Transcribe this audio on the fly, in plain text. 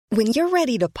When you're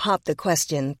ready to pop the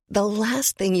question, the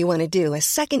last thing you want to do is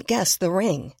second-guess the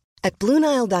ring. At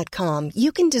BlueNile.com,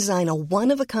 you can design a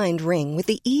one-of-a-kind ring with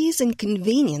the ease and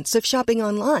convenience of shopping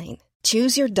online.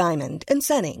 Choose your diamond and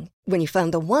setting. When you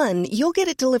find the one, you'll get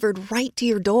it delivered right to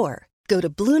your door. Go to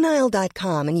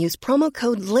BlueNile.com and use promo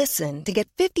code LISTEN to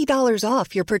get $50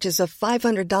 off your purchase of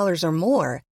 $500 or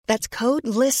more. That's code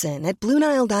LISTEN at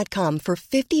BlueNile.com for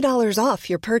 $50 off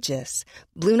your purchase.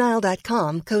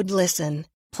 BlueNile.com, code LISTEN.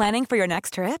 Planning for your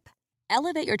next trip?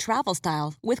 Elevate your travel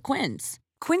style with Quince.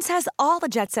 Quince has all the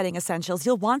jet-setting essentials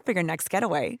you'll want for your next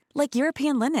getaway, like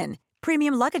European linen,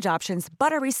 premium luggage options,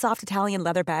 buttery soft Italian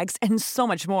leather bags, and so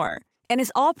much more. And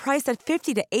is all priced at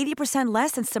 50 to 80%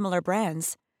 less than similar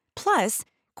brands. Plus,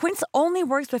 Quince only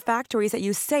works with factories that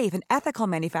use safe and ethical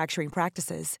manufacturing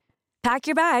practices. Pack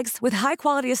your bags with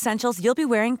high-quality essentials you'll be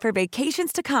wearing for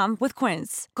vacations to come with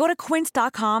Quince. Go to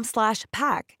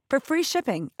quince.com/pack for free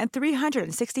shipping and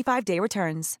 365-day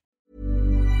returns.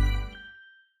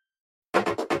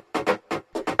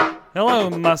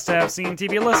 Hello, Must Have Seen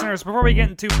TV listeners. Before we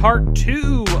get into part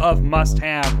 2 of Must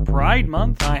Have Pride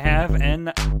Month, I have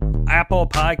an Apple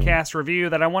Podcast review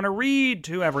that I want to read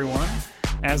to everyone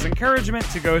as encouragement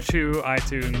to go to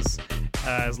iTunes,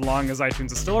 as long as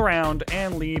iTunes is still around,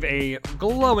 and leave a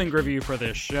glowing review for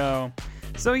this show.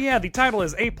 So yeah, the title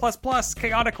is A++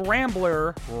 Chaotic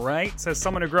Rambler, right? Says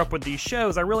someone who grew up with these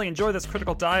shows, I really enjoy this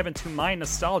critical dive into my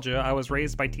nostalgia. I was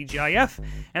raised by TGIF,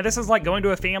 and this is like going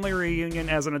to a family reunion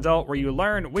as an adult where you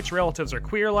learn which relatives are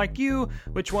queer like you,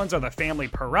 which ones are the family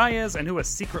pariahs, and who was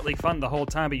secretly fun the whole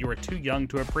time but you were too young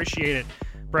to appreciate it.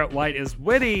 Brett White is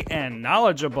witty and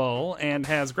knowledgeable, and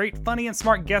has great funny and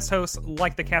smart guest hosts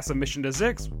like the cast of Mission to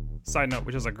Zix, side note,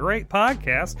 which is a great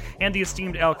podcast, and the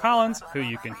esteemed Elle Collins, who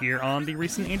you can hear on the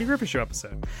recent Andy Griffith Show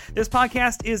episode. This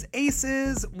podcast is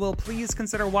aces. Will please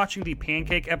consider watching the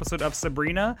Pancake episode of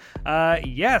Sabrina.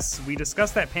 Yes, we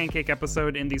discussed that Pancake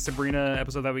episode in the Sabrina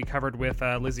episode that we covered with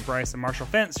Lizzie Bryce and Marshall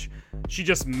Finch. She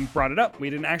just brought it up. We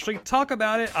didn't actually talk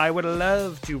about it. I would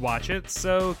love to watch it,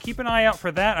 so keep an eye out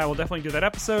for that. I will definitely do that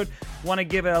episode. Want to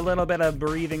give it a little bit of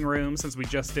breathing room since we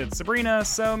just did Sabrina,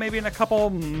 so maybe in a couple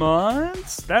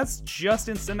months? That's just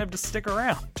incentive to stick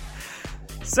around.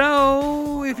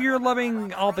 So, if you're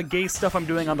loving all the gay stuff I'm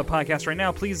doing on the podcast right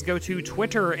now, please go to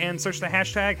Twitter and search the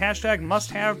hashtag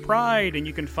 #MustHavePride, and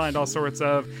you can find all sorts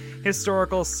of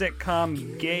historical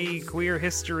sitcom gay queer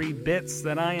history bits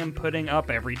that I am putting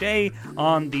up every day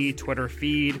on the Twitter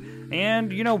feed.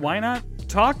 And, you know, why not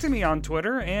talk to me on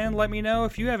Twitter and let me know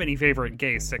if you have any favorite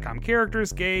gay sitcom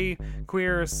characters, gay,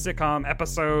 queer sitcom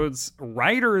episodes,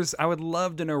 writers. I would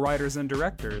love to know writers and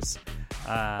directors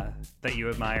that you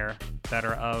admire that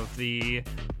are of the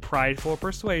prideful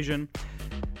persuasion.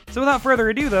 So without further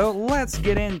ado, though, let's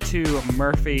get into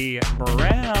Murphy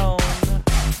Brown.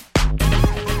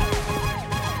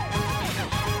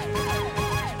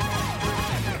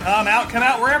 Come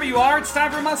out wherever you are. It's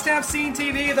time for Must Have Seen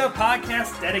TV, the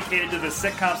podcast dedicated to the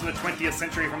sitcoms of the 20th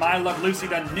century from I Love Lucy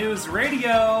to News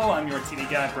Radio. I'm your TV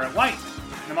guy, Brett White,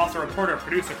 and I'm also a reporter,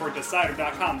 producer for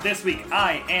Decider.com. This week,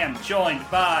 I am joined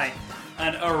by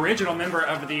an original member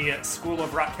of the School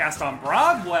of Rockcast on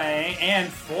Broadway and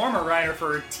former writer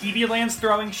for TV Land's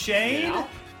Throwing Shade, yeah.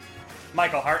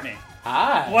 Michael Hartney.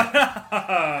 Hi. What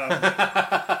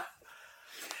up?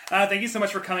 Thank you so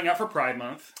much for coming out for Pride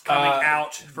Month.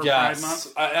 Pride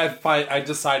Month. I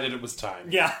decided it was time.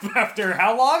 Yeah, after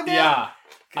how long now?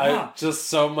 Yeah. Just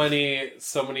so many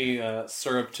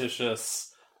surreptitious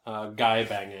guy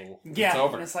banging. Yeah, it's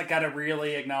over. And it's like, gotta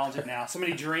really acknowledge it now. So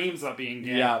many dreams of being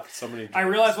gay. Yeah, so many dreams. I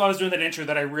realized while I was doing that intro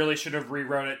that I really should have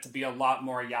rewrote it to be a lot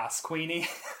more Yas Queenie.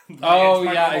 Oh,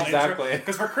 yeah, exactly.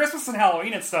 Because for Christmas and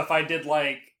Halloween and stuff, I did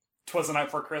like 'Twas the Night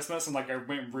Before Christmas, and like I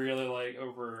went really like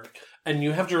over. And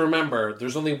you have to remember,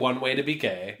 there's only one way to be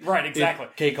gay. Right, exactly.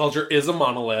 Gay culture is a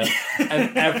monolith,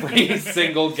 and every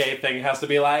single gay thing has to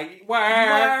be like, work,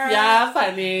 yes,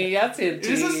 honey, yes, indeed.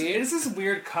 It is this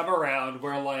weird come around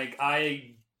where like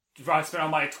I spent all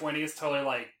my 20s totally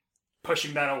like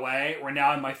pushing that away, where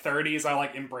now in my 30s I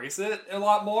like embrace it a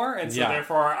lot more, and so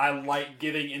therefore I like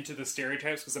giving into the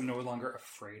stereotypes because I'm no longer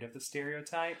afraid of the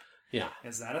stereotype. Yeah.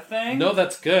 Is that a thing? No,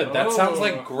 that's good. That sounds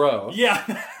like growth. Yeah.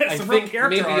 I think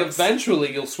maybe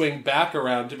eventually you'll swing back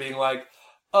around to being like,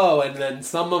 oh, and then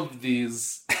some of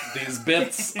these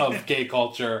bits of gay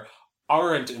culture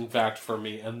aren't in fact for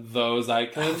me, and those I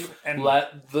can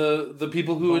let the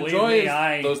people who enjoy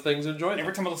those things enjoy them.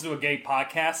 Every time I listen to a gay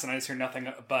podcast and I just hear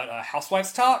nothing but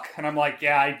housewives talk, and I'm like,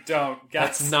 yeah, I don't.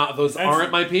 Those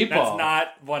aren't my people. That's not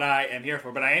what I am here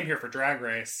for, but I am here for Drag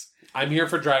Race. I'm here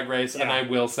for Drag Race, and Yeah. I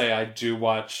will say I do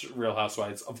watch Real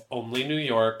Housewives of only New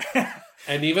York.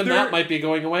 And even that might be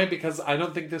going away because I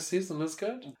don't think this season is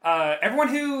good. Everyone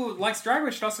who likes Drag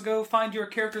Race should also go find your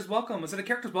Characters Welcome. Was it a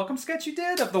Characters Welcome sketch you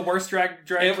did of the worst Drag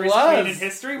Race queen in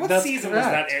history? What season was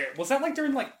that aired? Was that like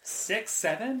during like 6,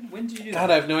 7? When did you do that? God,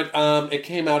 I have no idea. It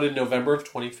came out in November of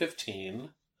 2015.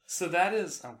 So that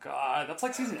is, oh god, that's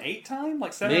like season 8 time?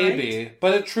 Like 7 or 8? Maybe.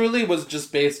 But it truly was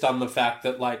just based on the fact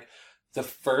that, like, the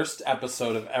first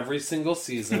episode of every single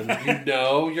season, you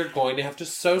know you're going to have to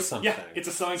sew something. Yeah, it's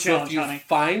a sewing so challenge, if you honey.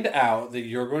 find out that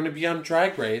you're going to be on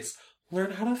Drag Race,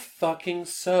 learn how to fucking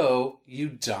sew, you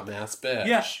dumbass bitch.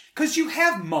 Yeah, because you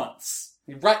have months.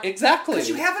 Right, exactly. Because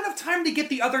you have enough time to get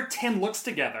the other 10 looks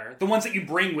together. The ones that you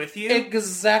bring with you.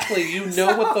 Exactly. You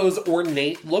know what those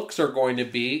ornate looks are going to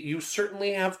be. You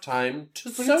certainly have time to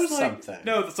sew something.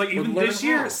 No, it's like even this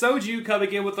year, Soju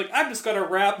coming in with like, I'm just gonna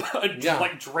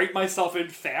like drape myself in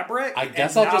fabric. I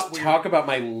guess I'll just talk about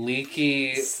my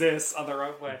leaky cis other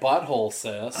way butthole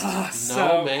cyst.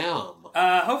 No,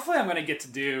 ma'am. Hopefully I'm gonna get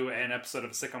to do an episode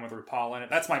of Sitcom with RuPaul in it.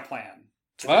 That's my plan.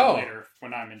 Later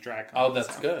when I'm in drag. Oh,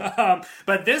 that's good.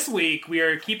 But this week we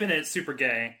are keeping it super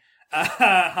gay.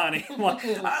 Honey. Work!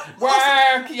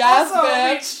 Yes, also,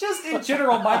 bitch! Just in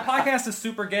general, my podcast is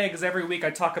super gay because every week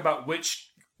I talk about which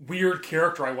weird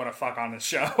character I want to fuck on the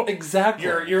show. Exactly.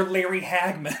 Your Larry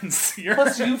Hagmans.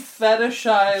 Plus you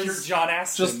fetishize your John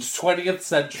Aston. Just 20th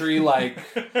century, like,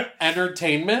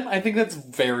 entertainment. I think that's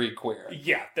very queer.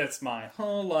 Yeah, that's my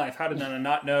whole life. How did I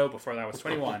not know before I was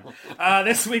 21?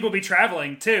 This week we'll be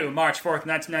traveling to March 4th,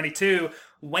 1992.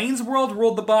 Wayne's World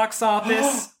ruled the box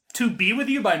office. To Be With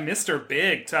You by Mr.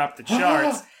 Big topped the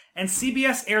charts. And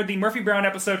CBS aired the Murphy Brown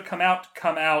episode Come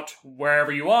Out,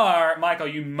 Wherever You Are. Michael,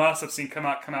 you must have seen Come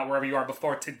Out, Wherever You Are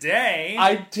before today.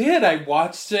 I did. I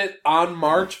watched it on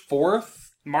March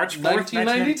 4th. March 4th,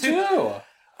 1992.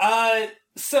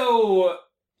 So,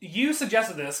 you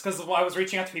suggested this because I was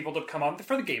reaching out to people to come on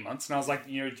for the gay months. And I was like,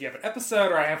 do you have an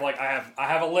episode? Or I have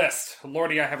a list.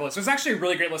 Lordy, I have a list. There's actually a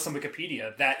really great list on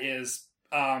Wikipedia that is...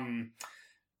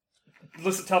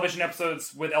 list of television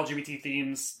episodes with LGBT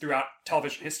themes throughout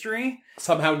television history.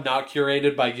 Somehow not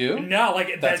curated by you? No,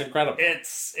 that's incredible.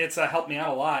 It's helped me out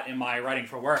a lot in my writing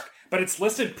for work. But it's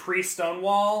listed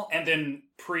pre-Stonewall and then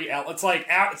pre-Ellen. It's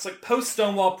like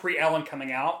post-Stonewall, pre-Ellen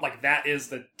coming out. Like that is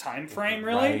the time frame,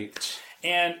 really. Right.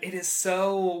 And it is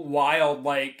so wild,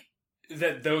 like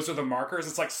that. Those are the markers.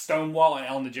 It's like Stonewall and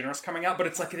Ellen DeGeneres coming out, but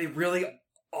it's like they really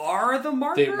are the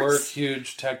markers. They were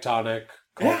huge tectonic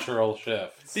cultural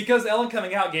shifts. Because Ellen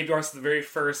coming out gave us the very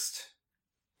first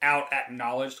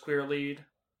acknowledged queer lead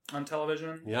on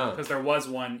television. Yeah. Because there was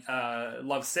one,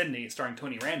 Love, Sydney, starring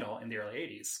Tony Randall in the early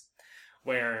 80s,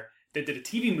 where they did a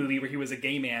TV movie where he was a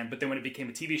gay man, but then when it became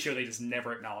a TV show, they just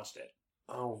never acknowledged it.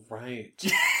 Oh, right.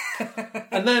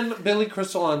 And then Billy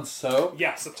Crystal on Soap?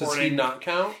 Yeah, supporting. Does he not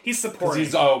count? He's supporting.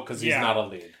 Because he's not a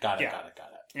lead. Got it.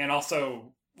 And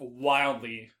also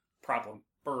wildly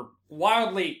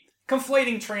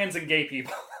conflating trans and gay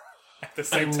people at the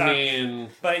same time.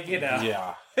 But,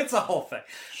 yeah. It's a whole thing.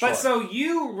 Sure. But so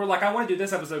you were like, I want to do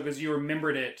this episode because you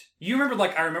remembered it. You remembered,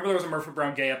 like, I remember there was a Murphy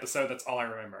Brown gay episode. That's all I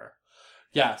remember.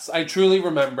 Yes, I truly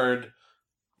remembered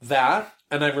that,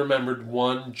 and I remembered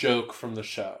one joke from the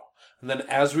show. And then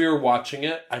as we were watching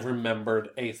it, I remembered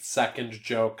a second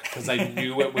joke because I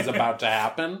knew it was about to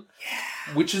happen,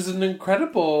 which is an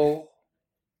incredible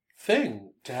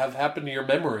thing to have happen to your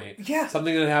memory. Yeah.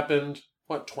 Something that happened,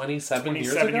 27 years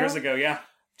ago? 27 years ago, yeah.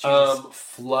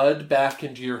 Flood back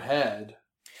into your head.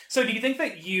 So do you think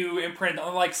that you imprinted,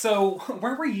 like, so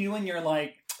where were you in your,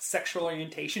 like, sexual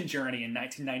orientation journey in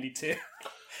 1992?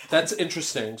 That's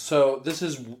interesting. So this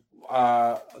is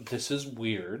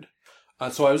weird.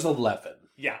 So I was 11.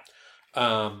 Yeah.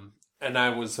 And I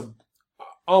was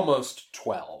almost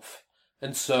 12.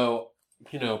 And so,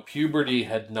 puberty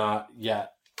had not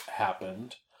yet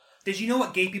happened. Did you know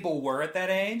what gay people were at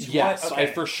that age? Yes, okay. I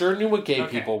for sure knew what gay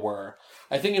people were.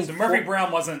 I think in Murphy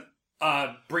Brown wasn't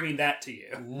bringing that to you.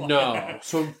 No.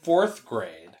 So in 4th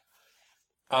grade,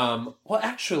 well,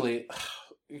 actually,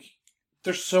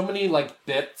 there's so many, like,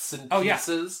 bits and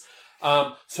pieces.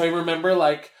 Yeah. So I remember,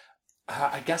 like,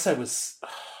 I guess I was,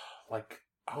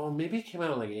 maybe it came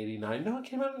out in, like, 89. No, it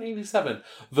came out in 87.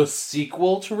 The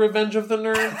sequel to Revenge of the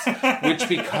Nerds, which,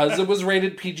 because it was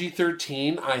rated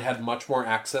PG-13, I had much more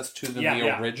access to than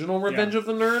the original Revenge of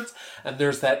the Nerds. And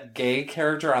there's that gay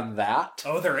character on that.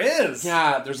 Oh, there is?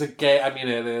 Yeah, there's a gay,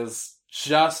 it is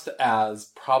just as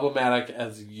problematic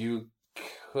as you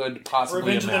could possibly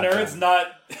Revenge imagine. of the Nerds not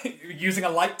using a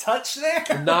light touch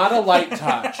there? Not a light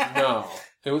touch, no.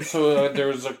 There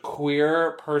was a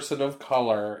queer person of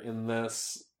color in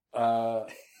this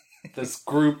this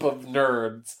group of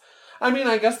nerds. I mean,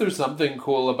 I guess there's something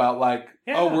cool about like,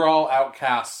 we're all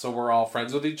outcasts, so we're all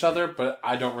friends with each other, but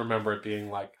I don't remember it being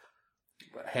like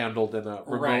handled in a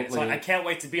remotely... Right, so I can't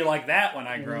wait to be like that when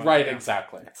I grow up. Right,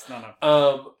 exactly. It's not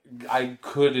a... I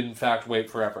could, in fact, wait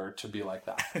forever to be like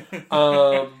that.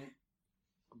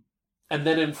 And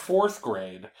then in 4th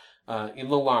grade, in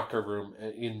the locker room,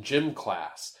 in gym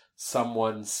class,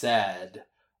 someone said,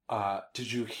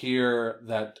 did you hear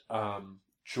that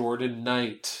Jordan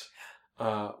Knight,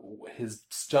 his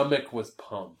stomach was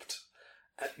pumped?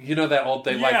 You know that old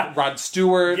thing, like Rod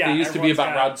Stewart? Yeah, it used to be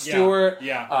about Rod Stewart.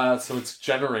 Yeah. So it's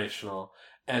generational.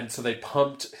 And so they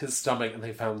pumped his stomach and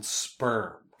they found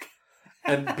sperm.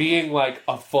 And being like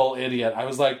a full idiot, I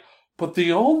was like, but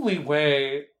the only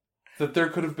way that there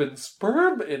could have been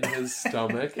sperm in his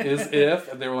stomach is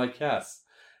if... And they were like, yes.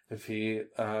 If he...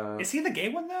 Is he the gay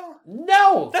one, though?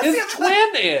 No! His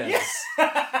twin is!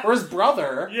 Yeah. Or his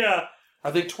brother. Yeah.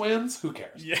 Are they twins? Who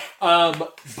cares? Yeah.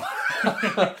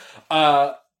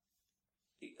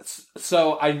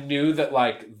 So I knew that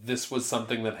like this was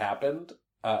something that happened,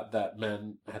 that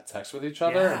men had sex with each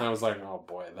other, and I was like, oh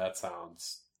boy, that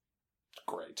sounds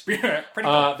great. Yeah, pretty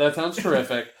cool. That sounds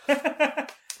terrific.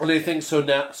 And I think so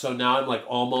now I'm like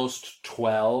almost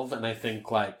 12, and I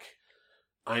think like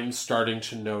I'm starting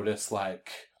to notice like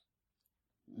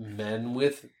men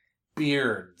with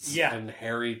beards and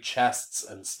hairy chests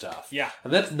and stuff. Yeah.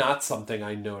 And that's not something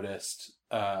I noticed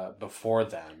before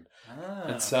then.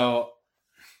 And so,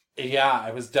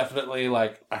 I was definitely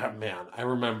like, man, I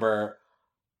remember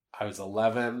I was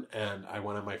 11 and I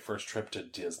went on my first trip to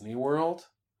Disney World.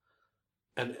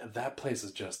 And that place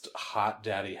is just hot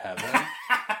daddy heaven.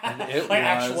 And it like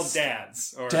was actual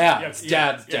dads. Or, dads.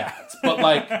 But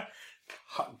like...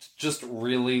 just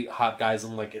really hot guys,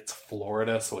 and like it's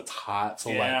Florida, so it's hot, so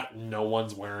like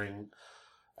everyone's wearing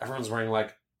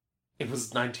like, it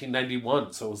was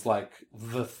 1991, so it was like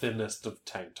the thinnest of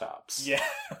tank tops,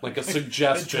 like a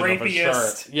suggestion of a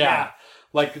shirt,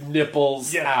 like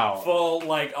nipples out, full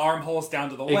like armholes down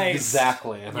to the waist,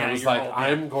 exactly. And I was like,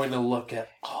 I'm going to look at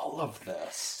all of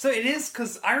this. So it is,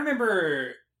 because I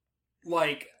remember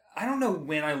like, I don't know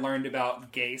when I learned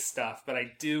about gay stuff, but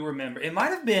I do remember it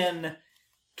might have been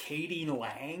Katie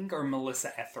Lang or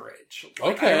Melissa Etheridge.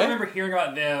 Like, I remember hearing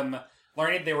about them,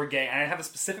 learning they were gay, and I have a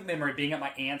specific memory being at my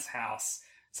aunt's house.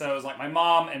 So it was like my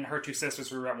mom and her 2 sisters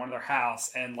were at one of their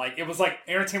house, and like it was like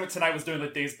Entertainment Tonight was doing the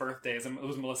day's birthdays, and it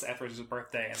was Melissa Etheridge's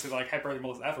birthday, and so it was like, happy birthday,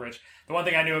 Melissa Etheridge. The one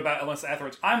thing I knew about Melissa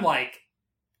Etheridge, I'm like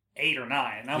 8 or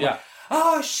 9, and I'm like,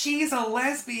 oh, she's a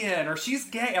lesbian, or she's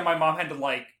gay, and my mom had to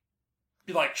like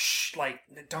be like, shh, like,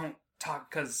 don't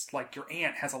talk, because like your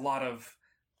aunt has a lot of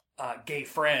gay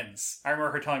friends. I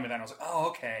remember her telling me that, and I was like, oh,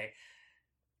 okay.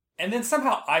 And then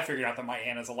somehow I figured out that my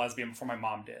aunt is a lesbian before my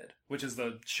mom did, which is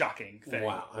the shocking thing.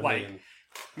 Wow. I mean,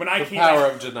 when I came power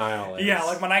of denial is... Yeah,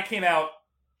 like when I came out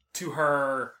to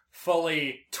her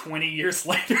fully 20 years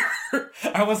later,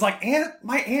 I was like,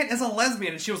 my aunt is a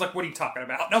lesbian. And she was like, what are you talking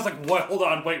about? And I was like, what? Hold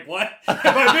on, wait, what?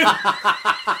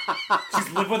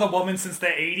 She's lived with a woman since the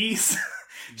 80s.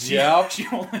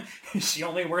 She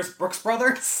only wears Brooks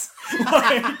Brothers.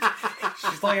 Like,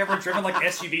 she's like ever driven like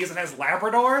SUVs and has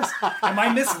Labradors. Am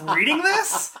I misreading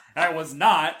this? I was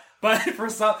not. But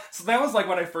so that was like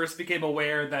when I first became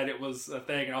aware that it was a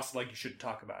thing, and also like you shouldn't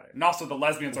talk about it. And also the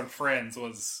Lesbians Aren't Friends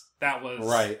was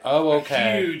right. Oh,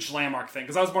 okay. A huge landmark thing,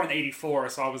 because I was born in '84,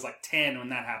 so I was like 10 when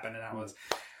that happened, and that was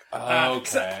okay.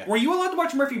 So, were you allowed to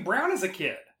watch Murphy Brown as a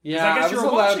kid? Yeah, I was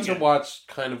allowed to watch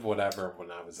kind of whatever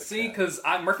when I was a kid. See, because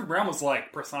Murphy Brown was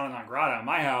like persona non grata in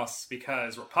my house,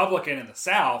 because Republican in the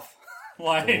South,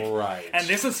 like, right. And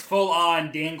this is full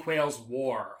on Dan Quayle's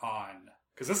war on,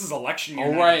 because this is election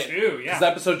year too. Yeah, this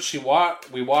episode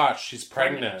we watched, she's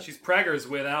pregnant. She's preggers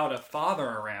without a father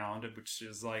around, which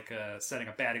is like setting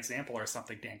a bad example or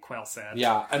something. Dan Quayle said.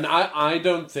 Yeah, and I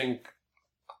don't think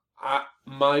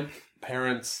my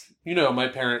parents. My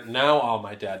parent, now all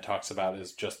my dad talks about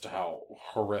is just how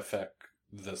horrific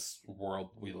this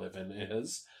world we live in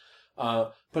is.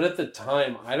 But at the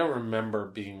time, I don't remember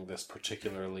being this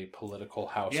particularly political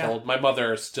household. Yeah. My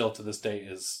mother, still to this day,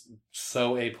 is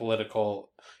so apolitical,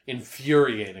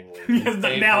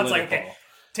 infuriatingly. Now it's like, okay,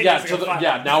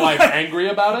 now I'm angry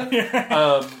about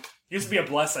it. Used to be a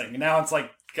blessing. Now it's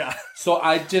like, God. So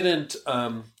I didn't,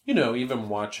 even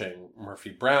watching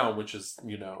Murphy Brown, which is,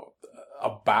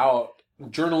 about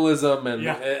journalism and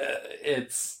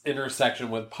its intersection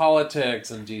with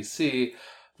politics and DC,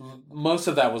 most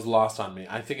of that was lost on me.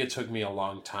 I think it took me a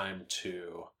long time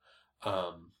to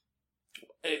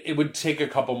it would take a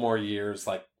couple more years,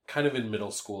 like kind of in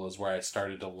middle school is where I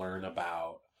started to learn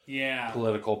about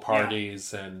political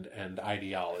parties and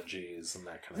ideologies and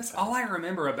that kind of thing. All I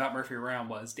remember about Murphy Brown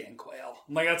was Dan Quayle.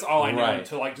 Like, that's all I know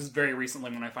until, like, just very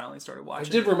recently when I finally started watching. I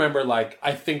did remember, like,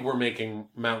 I think we're making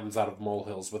mountains out of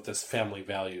molehills with this family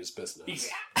values business.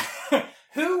 Yeah.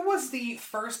 Who was the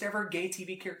first ever gay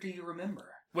TV character you remember?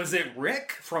 Was it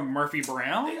Rick from Murphy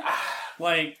Brown?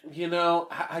 Like, you know,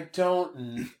 I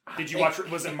don't... Did you watch...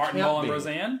 Was it Martin Mull and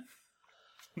Roseanne?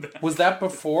 Was that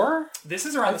before? This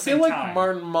is around the same time. I feel like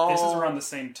Martin Mull... This is around the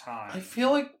same time. I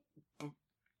feel like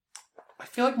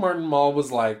Martin Mull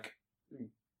was like...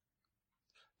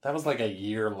 That was like a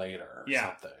year later or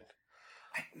something.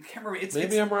 I can't remember.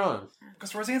 Maybe I'm wrong.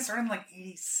 Because Roseanne started in like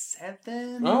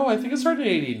 87? Oh, I think it started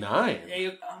in 89.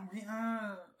 I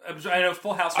know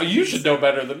Full House... Oh, you should know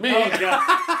better than me. Oh, yeah.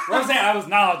 Roseanne, I was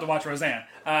not allowed to watch Roseanne.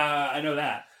 I know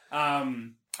that.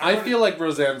 I feel like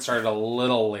Roseanne started a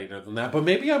little later than that, but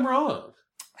maybe I'm wrong.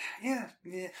 Yeah.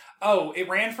 Oh, it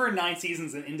ran for 9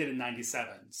 seasons and ended in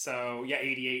 97. So,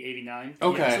 88, 89.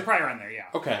 Okay. Yeah, so probably around there, yeah.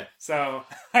 Okay. So,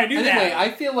 I knew that. Anyway,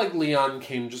 I feel like Leon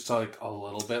came just like a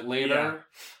little bit later.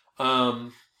 Yeah.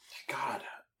 God.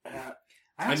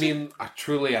 I do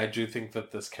think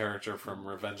that this character from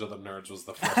Revenge of the Nerds was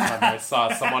the first time I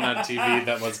saw someone on TV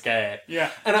that was gay. Yeah.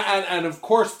 And of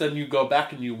course, then you go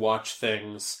back and you watch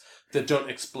things that don't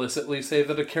explicitly say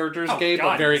that a character is gay,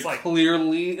 but very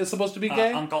clearly is supposed to be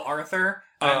gay. Uncle Arthur.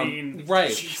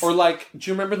 Right. Geez. Or like, do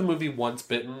you remember the movie Once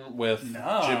Bitten with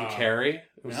Jim Carrey?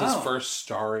 It was his first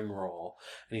starring role,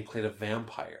 and he played a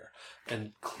vampire.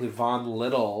 And Cleavon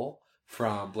Little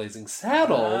from Blazing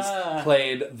Saddles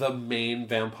played the main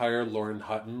vampire, Lauren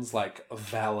Hutton's like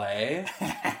valet,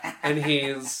 and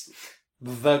he's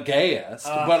the gayest.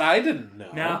 But I didn't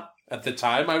know. No. At the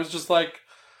time, I was just like,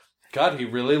 God, he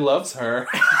really loves her.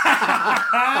 He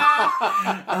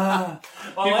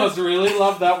must really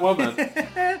love that woman.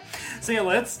 So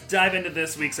let's dive into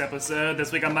this week's episode.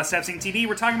 This week on Must Have Seen TV,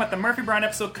 we're talking about the Murphy Brown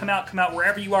episode Come Out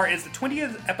Wherever You Are. Is the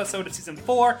 20th episode of Season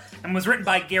 4 and was written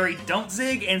by Gary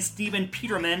Dontzig and Steven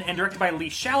Peterman and directed by Lee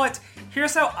Shallett.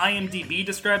 Here's how IMDb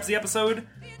describes the episode.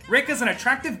 Rick is an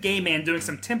attractive gay man doing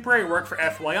some temporary work for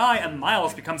FYI, and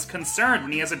Miles becomes concerned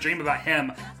when he has a dream about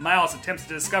him. Miles attempts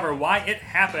to discover why it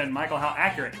happened. Michael, how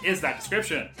accurate is that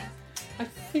description? I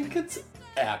think it's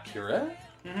accurate.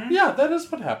 Mm-hmm. Yeah, that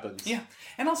is what happens. Yeah.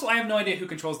 And also, I have no idea who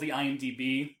controls the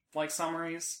IMDb,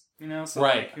 summaries, so,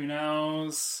 right. Who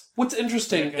knows? What's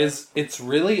interesting is it's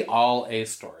really all A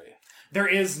story. There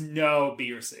is no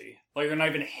B or C. There's not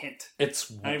even a hint.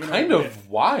 It's kind of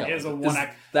wild. It is a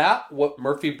one-act. Is that what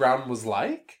Murphy Brown was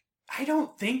like? I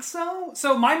don't think so.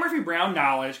 So my Murphy Brown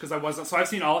knowledge, because I've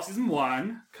seen all of Season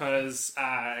 1, because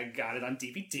I got it on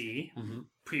DVD. Mm-hmm.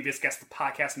 Previous guest of the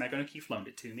podcast, Megan O'Keefe, loaned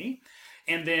it to me.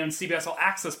 And then CBS All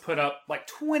Access put up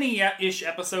 20-ish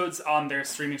episodes on their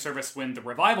streaming service when the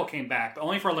revival came back, but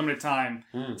only for a limited time.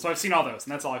 So I've seen all those,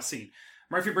 and that's all I've seen.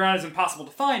 Murphy Brown is impossible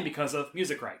to find because of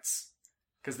music rights.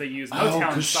 Because they used Motown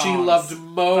songs. Because she loved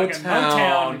Motown.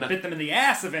 Motown and bit them in the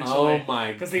ass eventually. Oh my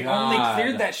god. Because they only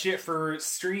cleared that shit for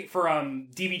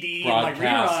DVD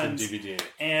broadcast and reruns. And DVD.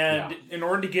 And in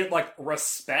order to get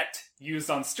respect used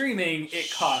on streaming,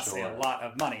 it costs a lot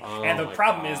of money. And the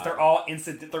problem is they're all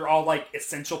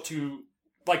essential to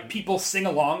people sing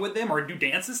along with them or do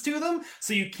dances to them.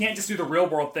 So you can't just do the real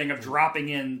world thing of dropping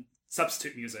in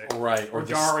substitute music. Right, or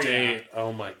Daria. State.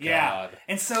 Oh my god. Yeah.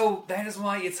 And so that is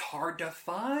why it's hard to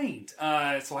find.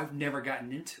 So I've never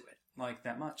gotten into it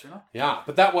that much, Yeah,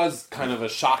 but that was kind of a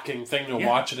shocking thing to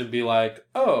watch it and be like,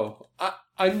 oh,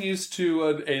 I'm used to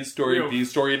an A story, B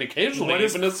story, and occasionally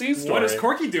even a C story. What is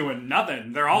Corky doing?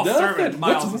 Nothing. They're all serving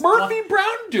Miles. What's Murphy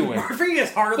Brown doing? Murphy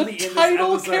is hardly in this episode. The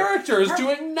title character is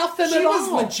doing nothing at all.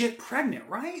 She was legit pregnant,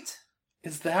 right?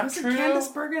 Is that true? Is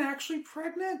Candice Bergen actually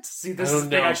pregnant? See, this is the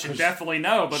thing I should definitely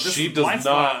know, but this she is does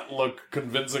not look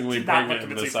convincingly pregnant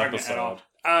in this episode.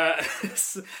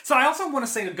 So I also want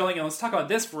to say, going in, let's talk about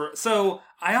this. So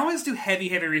I always do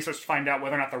heavy research to find out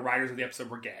whether or not the writers of the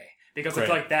episode were gay. Because I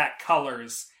feel like that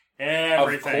colors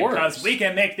everything. Because we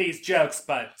can make these jokes,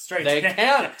 but straight they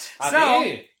can't.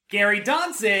 So, Gary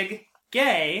Dontzig,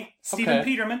 gay. Steven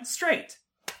Peterman, straight.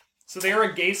 So they are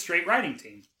a gay straight writing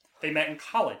team. They met in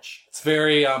college. It's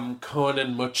very Cohen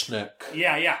and Muchnick.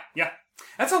 Yeah.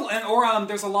 There's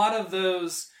a lot of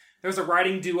those. There's a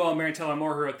writing duo, Mary Tyler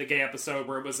Moore, who wrote the gay episode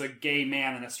where it was a gay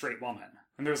man and a straight woman.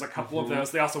 And there's a couple of those.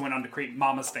 They also went on to create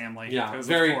Mama's Family. Yeah,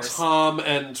 very Tom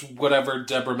and whatever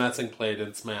Deborah Messing played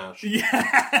in Smash.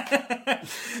 Yeah.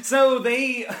 So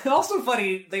they also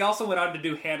went on to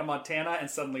do Hannah Montana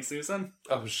and Suddenly Susan.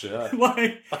 Oh shit!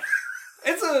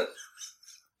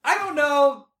 I don't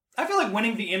know. I feel like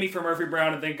winning the Emmy for Murphy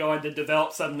Brown and then going to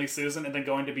develop Suddenly Susan and then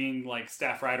going to being like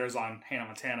staff writers on Hannah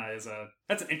Montana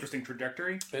that's an interesting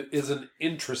trajectory. It is an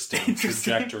interesting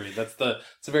trajectory. It's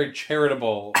a very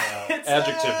charitable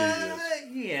adjective you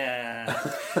use. Yeah.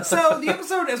 So the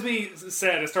episode, as we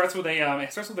said, it starts with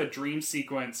a dream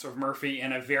sequence of Murphy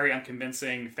in a very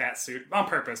unconvincing fat suit on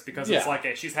purpose because it's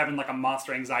like she's having like a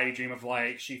monster anxiety dream of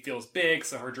like she feels big,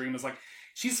 so her dream is like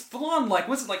she's full on like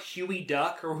what's it like Huey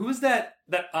Duck or who is that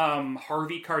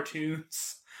Harvey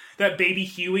cartoons, that baby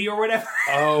Huey or whatever.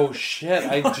 Oh shit!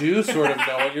 I do sort of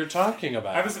know what you're talking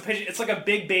about. I was picturing it's like a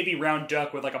big baby round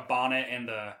duck with like a bonnet and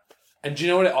a. And do you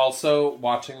know what it also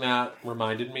watching that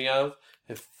reminded me of?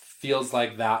 It feels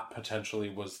like that potentially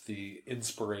was the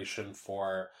inspiration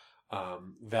for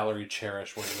Valerie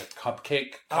Cherish wearing the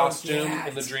cupcake costume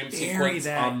in the dream sequence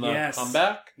on the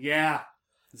comeback. Yeah.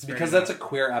 Because that's a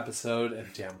queer episode,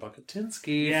 and Dan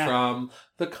Buckatinsky from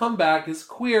The Comeback is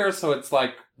queer, so it's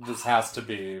like, this has to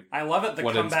be I love it. The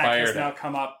Comeback has now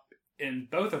come up in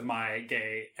both of my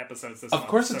gay episodes this month. Of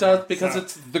course it does, because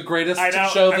it's the greatest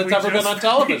show that's ever been on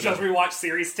television. We just rewatched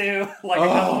Series 2, like a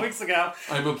couple of weeks ago.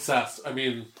 I'm obsessed. I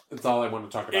mean, it's all I want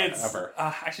to talk about ever.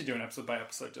 I should do an episode by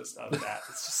episode just of that.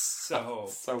 It's just so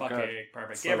fucking good.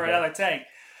 Perfect. So Give her another take.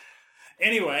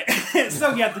 Anyway,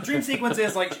 so yeah, the dream sequence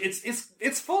is like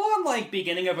it's full on like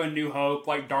beginning of A New Hope,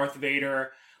 like Darth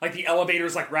Vader, like the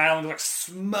elevator's like rattling, there's like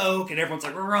smoke, and everyone's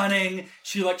like running.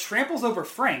 She like tramples over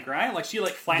Frank, right? Like she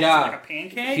like flans him like a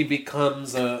pancake. He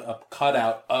becomes a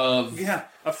cutout of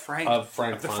Frank of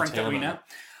the Frank that we know.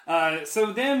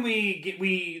 So then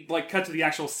we like cut to the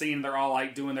actual scene. They're all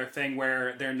like doing their thing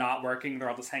where they're not working; they're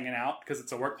all just hanging out because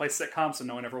it's a workplace sitcom, so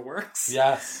no one ever works.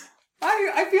 Yes,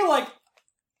 I feel like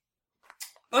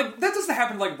that doesn't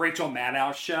happen to like Rachel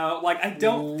Maddow's show. Like I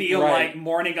don't feel like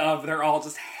morning of they're all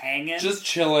just hanging, just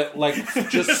chilling, like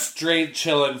just straight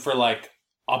chilling for like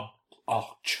a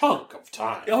chunk of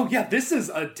time. Oh yeah, this is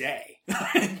a day.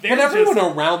 But everyone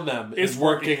around them is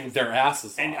working their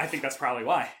asses off, and I think that's probably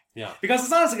why. Yeah, because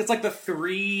it's honestly, it's like the four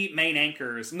main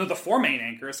anchors,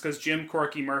 because Jim,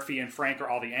 Corky, Murphy, and Frank are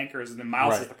all the anchors, and then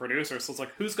Miles is the producer. So it's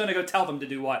like, who's going to go tell them to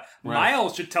do what? Right.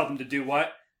 Miles should tell them to do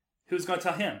what. Who's going to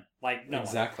tell him? Like, no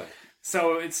exactly. One.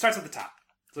 So it starts at the top.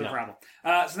 That's the problem.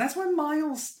 So that's when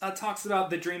Miles talks about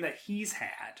the dream that he's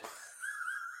had,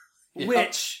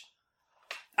 which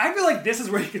I feel like this is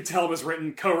where you can tell it was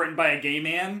co-written by a gay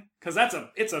man, because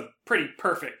it's a pretty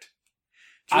perfect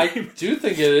dream. I do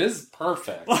think it is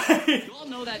perfect. You all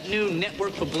know that new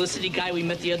network publicity guy we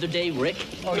met the other day, Rick?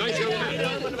 Oh,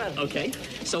 yeah. Okay,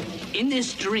 so in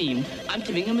this dream, I'm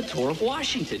giving him a tour of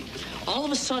Washington. All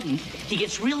of a sudden, he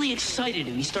gets really excited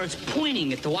and he starts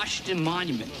pointing at the Washington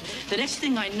Monument. The next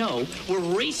thing I know, we're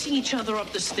racing each other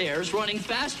up the stairs, running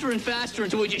faster and faster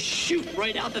until we just shoot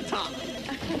right out the top.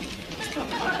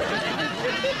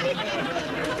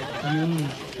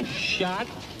 You shot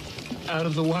out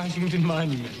of the Washington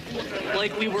Monument.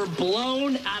 Like we were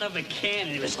blown out of a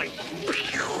cannon. It was like...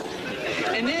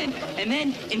 And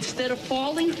then, instead of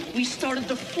falling, we started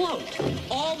to float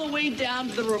all the way down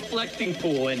to the reflecting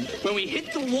pool. And when we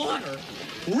hit the water,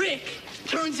 Rick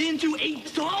turns into a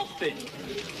dolphin.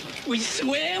 We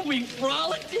swam, we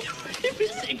frolicked. It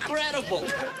was incredible.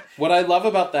 What I love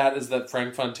about that is that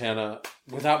Frank Fontana,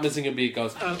 without missing a beat,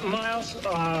 goes, Miles,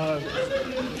 I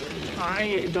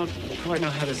don't quite know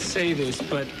how to say this,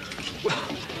 but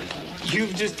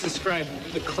you've just described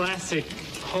the classic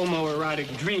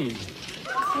homoerotic dream.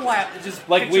 Just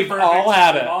like we've all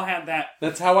had it. We've all had that.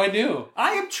 That's how I knew.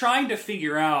 I am trying to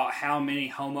figure out how many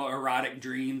homoerotic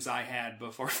dreams I had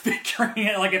before figuring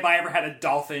it. Like if I ever had a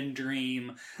dolphin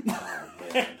dream. Oh,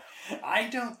 man. I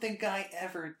don't think I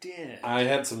ever did. I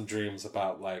had some dreams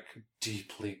about like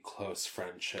deeply close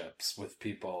friendships with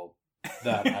people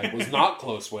that I was not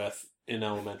close with in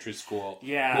elementary school.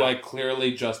 Yeah. Who I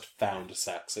clearly just found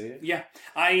sexy. Yeah.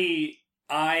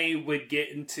 I would get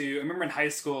into... I remember in high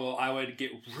school, I would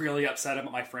get really upset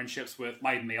about my friendships with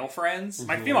my male friends. Mm-hmm.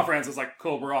 My female friends was like,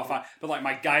 cool, we're all fine. But like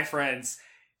my guy friends,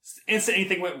 instant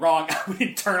anything went wrong, I would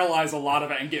internalize a lot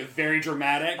of it and get very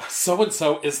dramatic.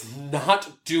 So-and-so is not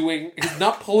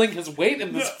pulling his weight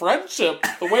in this friendship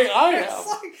the way I am.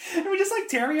 It would just like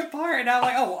tear me apart. And I'm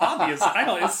like, oh, obvious. I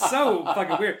know, it's so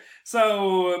fucking weird.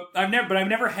 So I've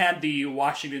never had the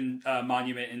Washington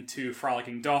Monument into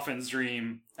Frolicking Dolphins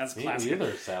dream as a classic. Me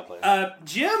either, sadly.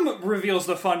 Jim reveals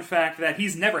the fun fact that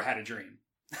he's never had a dream.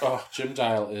 Oh, Jim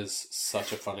Dial is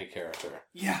such a funny character.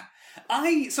 Yeah.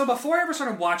 So before I ever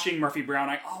started watching Murphy Brown,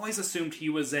 I always assumed he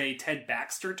was a Ted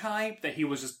Baxter type, that he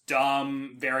was just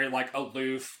dumb, very like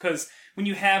aloof, because when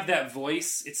you have that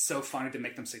voice, it's so funny to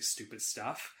make them say stupid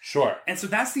stuff. Sure. And so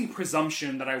that's the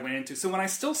presumption that I went into. So when I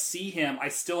still see him, I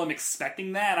still am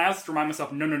expecting that. And I also remind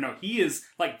myself, no. He is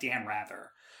like Dan Rather.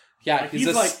 Yeah, like, he's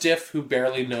a like, stiff who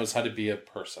barely knows how to be a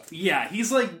person. Yeah,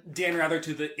 he's like Dan Rather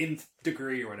to the nth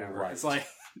degree or whatever. Right. It's like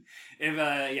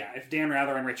if Dan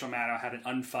Rather and Rachel Maddow had an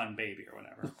unfun baby or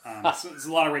whatever. So there's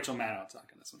a lot of Rachel Maddow talk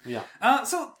in this one. Yeah.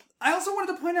 So I also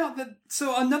wanted to point out that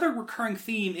another recurring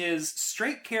theme is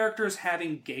straight characters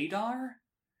having gaydar,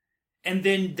 and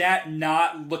then that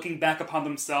not looking back upon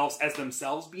themselves as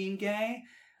themselves being gay.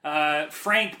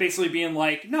 Frank basically being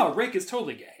like, no, Rick is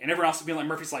totally gay, and everyone else being like,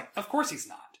 Murphy's like, of course he's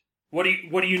not. What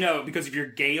do you know? Because of your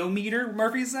gayometer,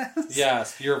 Murphy says?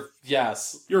 Yes, your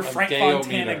Frank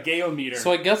Fontana gayometer.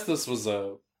 So I guess this was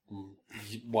a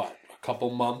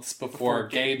couple months before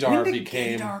gaydar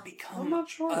became... gaydar become... I'm not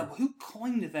sure. Who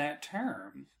coined that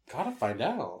term? Gotta find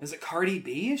out. Is it Cardi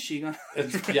B? Is she gonna...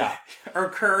 Yeah. or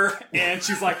Kerr, and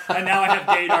she's like, and now I have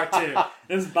gaydar too.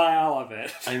 Just buy all of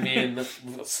it. I mean,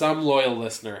 some loyal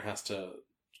listener has to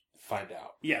find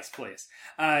out. Yes, please.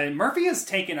 Murphy is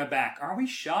taken aback. Are we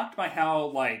shocked by how,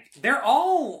 like, they're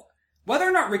all... Whether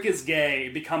or not Rick is gay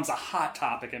becomes a hot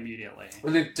topic immediately.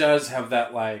 And it does have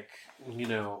that, like,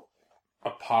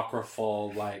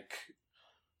 apocryphal, like,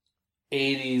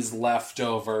 80s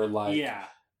leftover, like... Yeah.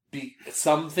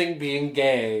 Something being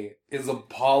gay is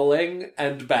appalling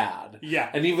and bad. Yeah.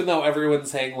 And even though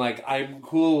everyone's saying, like, I'm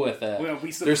cool with it, well,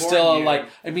 we there's still, you. like...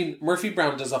 I mean, Murphy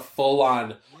Brown does a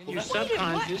full-on... You're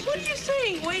subconscious. What are you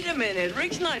saying? Wait a minute.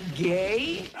 Rick's not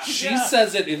gay. She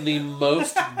says it in the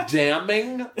most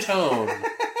damning tone.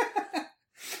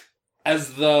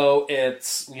 As though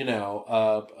it's,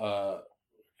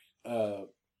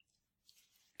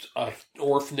 a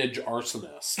orphanage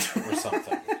arsonist or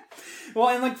something. Well,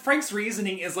 and like Frank's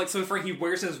reasoning is like, so he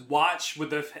wears his watch with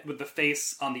the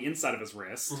face on the inside of his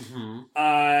wrist.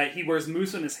 Mm-hmm. He wears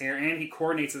mousse in his hair, and he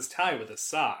coordinates his tie with his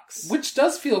socks, which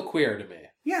does feel queer to me.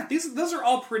 Yeah, those are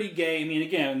all pretty gay. I mean,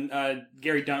 again,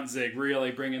 Gary Dantzig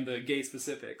really bringing the gay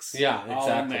specifics. Yeah, all in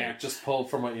exactly. there. Just pull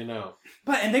from what you know.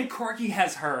 And then Corky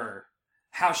has her.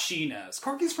 How she knows.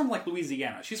 Corky's from, like,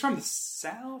 Louisiana. She's from the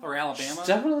South or Alabama? She's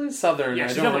definitely Southern. Yeah,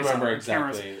 I don't remember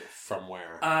exactly from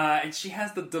where. And she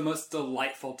has the most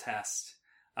delightful test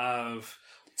of...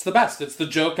 It's the best. It's the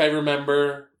joke I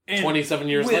remember 27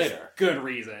 years later. Good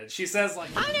reason. She says, like...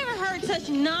 I've never heard such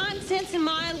nonsense in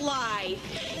my life.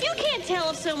 You can't tell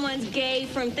if someone's gay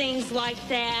from things like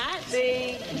that.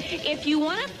 See? If you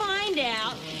want to find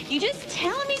out, you just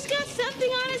tell him he's got something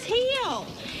on his heel.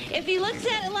 If he looks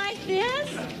at it like this,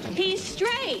 he's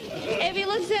straight. If he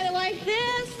looks at it like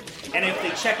this... And if they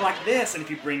check like this, and if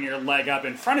you bring your leg up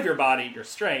in front of your body, you're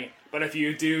straight. But if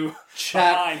you do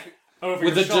behind, over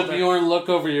with your a shoulder... demure look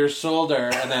over your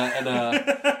shoulder and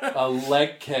a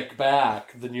leg kick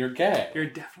back, then you're gay. You're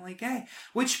definitely gay.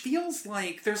 Which feels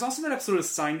like... There's also that episode of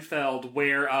Seinfeld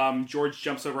where George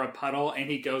jumps over a puddle,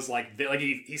 and he goes like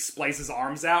he splays his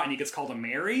arms out, and he gets called a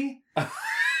Mary.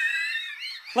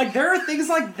 Like, there are things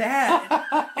like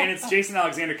that. And it's Jason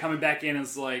Alexander coming back in and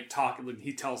is, like, talking.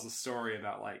 He tells the story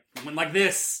about, like, when, like,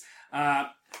 this,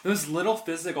 those little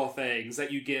physical things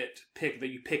that you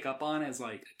pick up on as,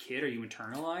 like, a kid or you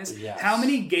internalize. Yes. How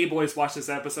many gay boys watched this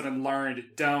episode and learned,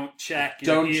 don't check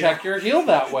your heel? Check your heel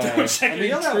that way. Don't check your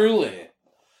heel that way. Truly.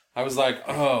 I was like,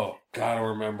 oh, gotta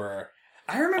remember.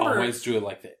 I remember always do it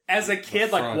like that. As a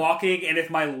kid, like walking, and if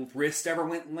my wrist ever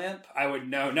went limp, I would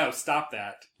know, no, stop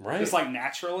that. Right. Just like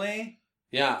naturally.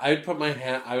 Yeah, I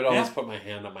would always put my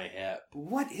hand on my hip.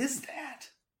 What is that?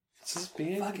 It's just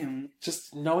being fucking...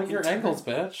 Just knowing your ankles,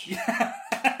 bitch. Yeah.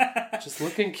 Just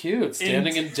looking cute.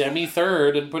 Standing in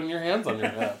demi-third and putting your hands on your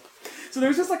hip. So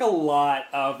there's just like a lot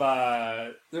of,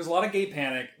 there's a lot of gay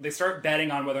panic. They start betting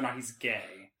on whether or not he's gay.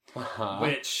 Uh-huh.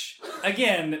 Which,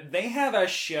 again, they have a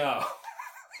show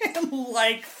in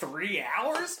like 3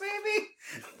 hours, maybe?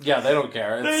 Yeah, they don't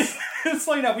care. It's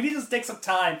like, no, we need to just take some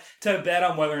time to bet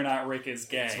on whether or not Rick is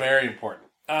gay. It's very important.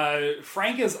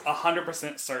 Frank is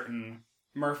 100% certain.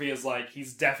 Murphy is like,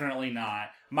 he's definitely not.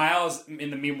 Miles,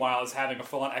 in the meanwhile, is having a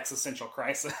full-on existential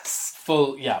crisis.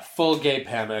 Full gay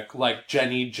panic, like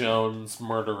Jenny Jones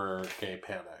murderer gay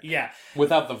panic. Yeah.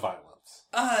 Without the violence.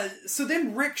 So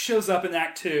then Rick shows up in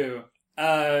Act 2.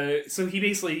 So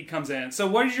he comes in. So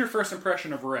what is your first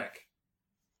impression of Rick?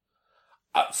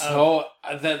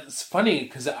 That's funny,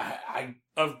 because I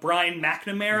of Brian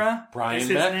McNamara? Brian is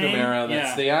his McNamara, name?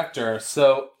 that's the actor.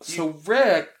 So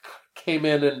Rick came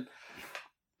in, and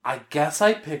I guess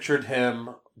I pictured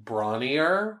him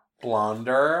brawnier,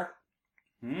 blonder,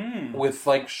 with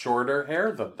like shorter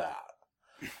hair than that.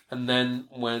 And then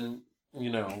when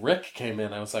Rick came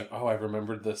in, I was like, oh, I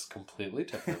remembered this completely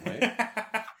differently.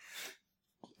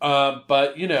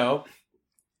 But,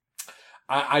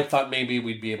 I thought maybe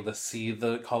we'd be able to see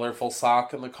the colorful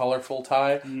sock and the colorful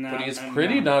tie, but he's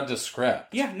pretty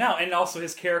nondescript. Yeah, no, and also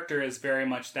his character is very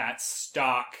much that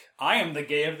stock, I am the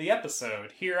gay of the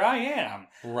episode. Here I am.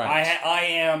 Right. I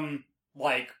am,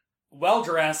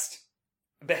 well-dressed,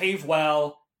 behave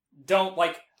well,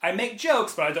 I make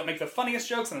jokes, but I don't make the funniest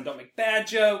jokes, and I don't make bad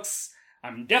jokes.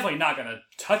 I'm definitely not going to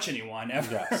touch anyone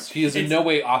ever. Yes, he is in no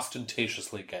way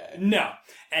ostentatiously gay. No,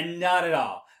 and not at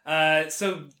all.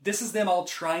 So this is them all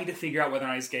trying to figure out whether or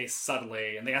not he's gay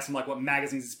subtly, and they ask him what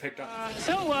magazines he's picked up.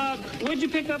 What'd you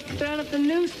pick up down at the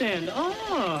newsstand?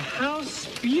 Oh, House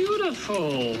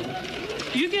Beautiful.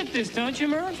 You get this, don't you,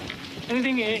 Murph?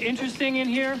 Anything interesting in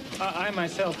here? I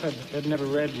myself had never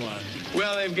read one.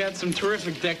 Well, they've got some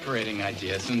terrific decorating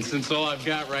ideas, and since all I've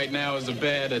got right now is a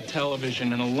bed, a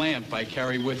television, and a lamp I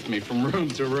carry with me from room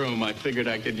to room, I figured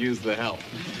I could use the help.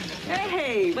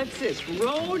 Hey, what's this?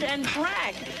 Road and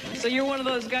track. So you're one of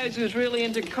those guys who's really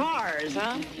into cars,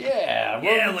 huh? Yeah, road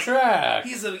and track.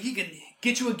 He can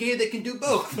get you a gay that can do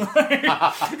both.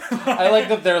 I like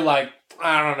that they're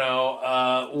I don't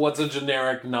know, what's a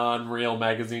generic non-real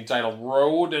magazine title?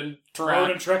 Road and Track.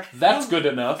 Road and Track. That's good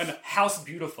enough. And House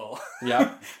Beautiful.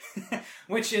 Yeah.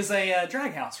 Which is a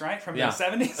drag house, right? From the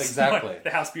 70s? Exactly. The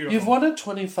House Beautiful. You've won a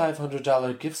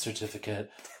 $2,500 gift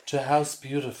certificate to House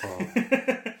Beautiful.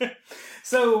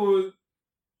 So,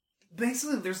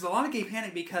 basically, there's a lot of gay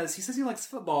panic because he says he likes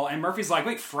football, and Murphy's like,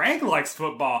 wait, Frank likes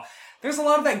football. There's a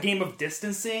lot of that game of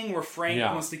distancing where Frank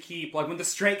wants to keep, when the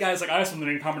straight guy's like, I have something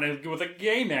in common with a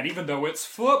gay man, even though it's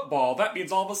football. That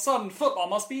means all of a sudden football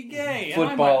must be gay.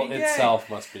 Football and I might be itself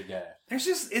must be gay. There's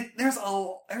there's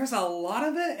a lot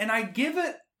of it, and I give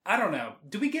it, I don't know,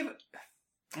 do we give it,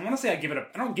 I want to say I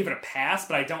don't give it a pass,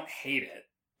 but I don't hate it.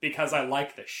 Because I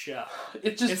like the show.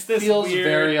 It just feels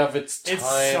very of its time.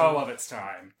 It's so of its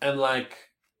time. And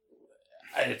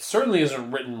it certainly isn't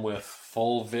written with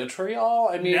full vitriol.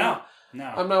 I mean, no.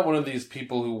 I'm not one of these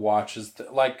people who watches,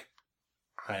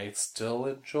 I still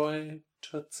enjoy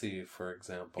Tootsie, for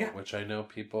example, which I know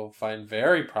people find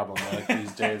very problematic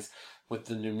these days with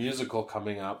the new musical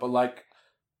coming out. But,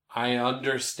 I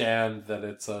understand that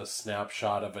it's a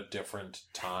snapshot of a different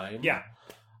time. Yeah.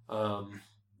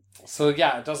 So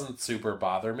yeah, it doesn't super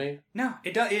bother me. No,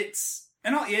 it does.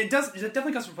 It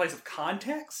definitely comes from a place of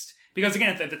context because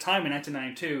again, at the time in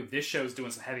 1992, this show's doing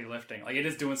some heavy lifting. It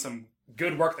is doing some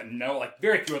good work that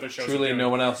very few other shows. Truly, no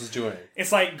one else is doing.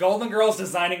 It's like Golden Girls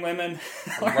designing women,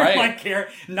 right?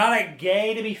 Not a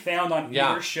gay to be found on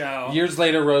either show. Years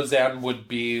later, Roseanne would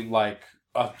be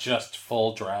just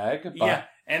full drag. But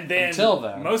and then until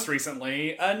then, most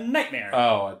recently, a Nightmare.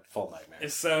 Oh, a full Nightmare.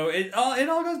 So it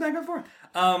all goes back and forth.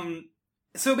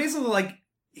 So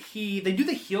basically, they do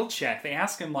the heel check. They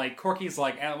ask him, Corky's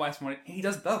at last moment, and he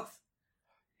does both.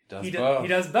 He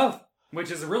does both,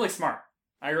 which is really smart.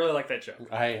 I really like that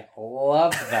joke. I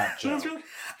love that joke.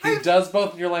 He does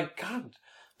both, and you're like, God,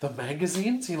 the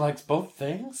magazines? He likes both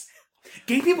things?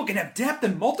 Gay people can have depth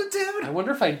and multitude? I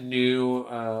wonder if I knew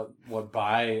what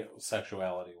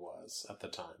bisexuality was at the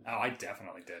time. Oh, I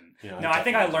definitely didn't. Yeah, I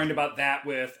think I learned about that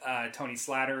with Tony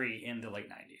Slattery in the late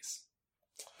 90s.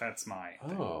 That's my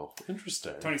thing. Oh,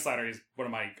 interesting. Tony Slattery is one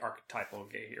of my archetypal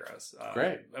gay heroes.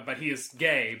 Great. But he is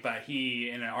gay, but he,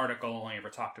 in an article, only ever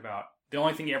talked about... The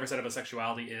only thing he ever said about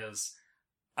sexuality is,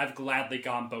 I've gladly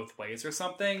gone both ways or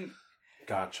something.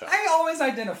 Gotcha. I always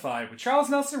identified with Charles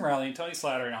Nelson Riley and Tony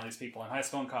Slattery and all these people in high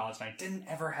school and college, and I didn't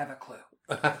ever have a clue.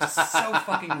 It's so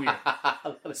fucking weird.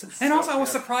 And also, I was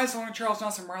surprised when Charles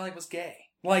Nelson Riley was gay.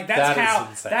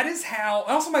 That is how...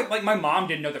 Also, my mom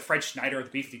didn't know that Fred Schneider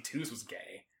of the B-52s was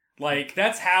gay.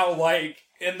 That's how,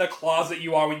 in the closet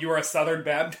you are when you are a Southern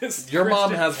Baptist Your Christian.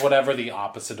 mom has whatever the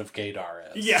opposite of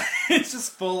gaydar is. Yeah, it's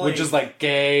just fully... Which is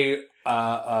gay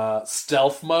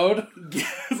stealth mode.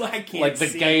 I can't the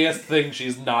see gayest thing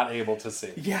she's not able to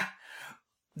see. Yeah.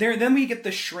 Then we get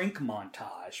the shrink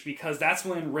montage, because that's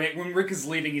when Rick is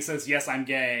leaving, he says, yes, I'm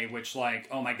gay, which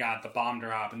oh my God, the bomb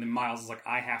drop, and then Miles is like,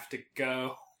 I have to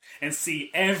go and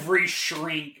see every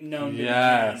shrink known to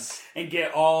man and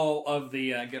get all of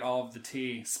the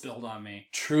tea spilled on me.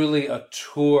 Truly a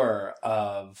tour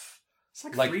of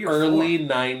early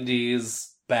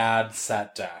 90s bad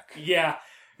set deck. Yeah.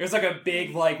 There's a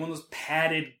big, one of those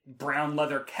padded brown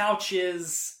leather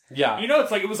couches. Yeah.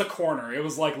 It was a corner. It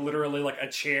was literally a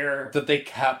chair. That they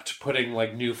kept putting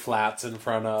new flats in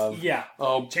front of. Yeah.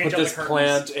 Oh, put this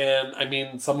plant in. I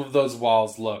mean, some of those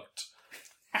walls looked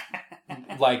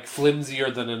like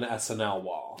flimsier than an SNL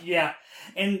wall. Yeah.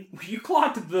 And you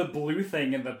clocked the blue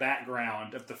thing in the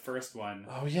background of the first one.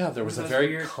 Oh yeah, there was a very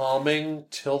weird, calming,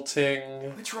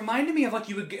 tilting... Which reminded me of like,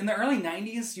 you would, in the early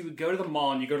 90s, you would go to the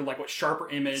mall and you go to like, what, Sharper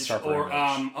Image Coach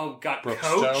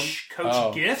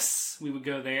Gifts. We would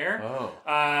go there. Oh.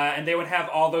 And they would have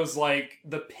all those like,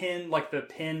 the pin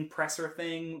presser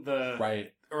thing,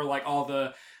 Right. Or like all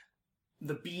the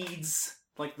beads,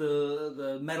 like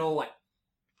the metal like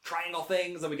triangle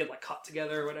things that would get like cut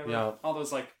together or whatever. Yeah. All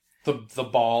those like... The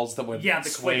balls that would the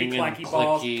swing and clicky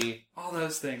clicky. balls. All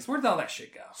those things. Where did all that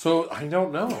shit go? So, I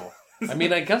don't know. I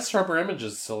mean, I guess Sharper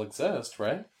Images still exist,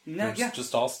 right? No, They're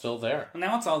just all still there.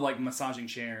 Now it's all like massaging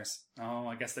chairs. Oh,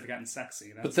 I guess they've gotten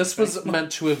sexy. But this was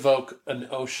meant to evoke an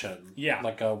ocean. Yeah.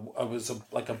 Like a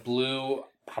blue,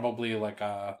 probably like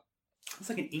a... It's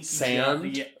like an inky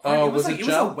sand. Gel. Oh, it was it like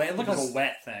gel? It was like a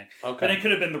wet thing. Okay. But it could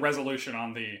have been the resolution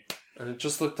on the... And it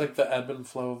just looked like the ebb and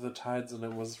flow of the tides, and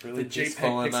it was really The JPEG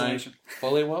peaceful, and I pixelation.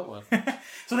 fully want one.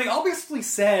 So they all basically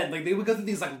said, like, they would go through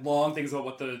these, like, long things about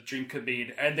what the dream could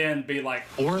be, and then be like...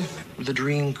 Or the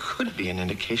dream could be an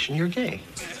indication you're gay.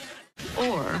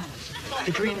 Or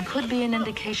the dream could be an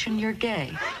indication you're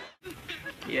gay.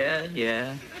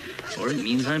 Yeah. Or it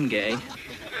means I'm gay.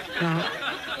 Now,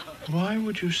 why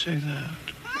would you say that?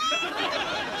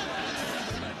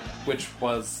 Which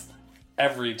was...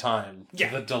 every time to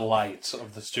the delight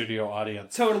of the studio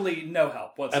audience. Totally no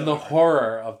help whatsoever. And the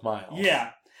horror of Miles. Yeah.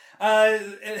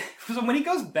 So when he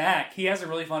goes back, he has a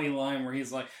really funny line where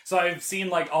he's like, so I've seen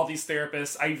like all these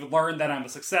therapists, I've learned that I'm a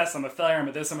success, I'm a failure, I'm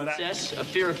a this, I'm a that. Success, a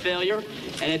fear of failure,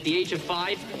 and at the age of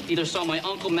 5, either saw my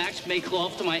Uncle Max make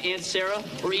love to my Aunt Sarah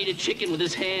or eat a chicken with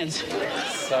his hands.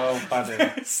 So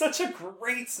funny. Such a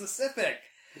great specific.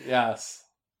 Yes.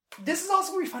 This is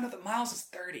also where we find out that Miles is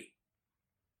 30.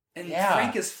 And Yeah.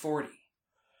 Frank is 40.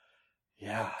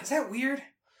 Yeah. Is that weird?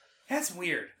 That's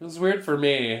weird. It was weird for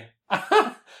me.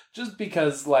 Just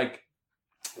because, like,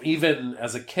 even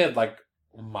as a kid, like,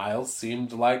 Miles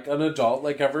seemed like an adult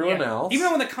like everyone else. Even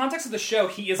though in the context of the show,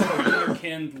 he is like a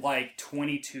wunderkind, like,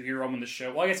 22-year-old when the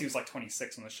show... Well, I guess he was like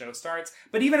 26 when the show starts.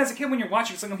 But even as a kid, when you're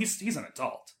watching, it's like, no, he's an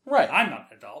adult. Right. I'm not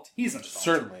an adult. He's an adult.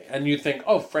 Certainly. And you think,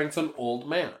 oh, Frank's an old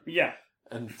man. Yeah.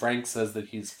 And Frank says that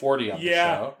he's 40 on the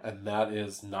show, and that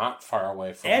is not far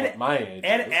away from what my age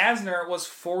Ed is. Asner was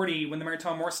 40 when the Mary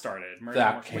Tyler Moore started.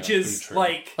 Which is be true.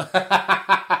 like...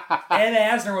 Ed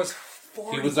Asner was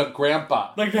 40. He was a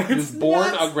grandpa. Like, he was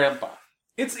born a grandpa.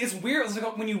 It's weird. It's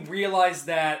like when you realize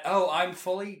that, oh, I'm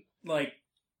fully, like,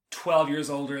 12 years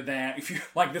older than... If you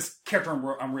like this character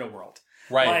on Real World.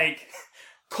 Right. Like,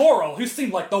 Coral, who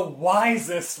seemed like the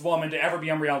wisest woman to ever be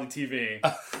on reality TV...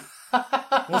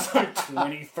 was like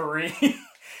 23.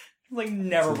 Like,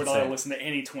 never would I listen to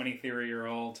any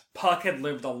 23-year-old. Puck had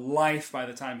lived a life by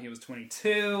the time he was 22.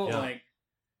 Yeah. Like,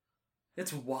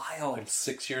 it's wild. I'm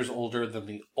 6 years older than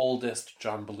the oldest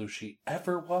John Belushi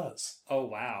ever was. Oh,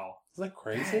 wow. Isn't that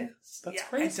crazy? That's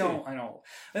crazy. I don't.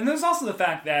 And there's also the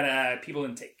fact that people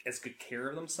didn't take as good care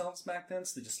of themselves back then,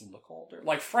 so they just look older.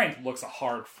 Like, Frank looks a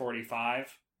hard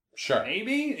 45. Sure.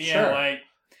 Maybe? Sure. Yeah, like...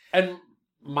 And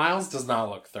Miles does not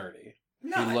look 30.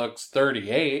 No, he looks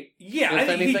 38. Yeah. If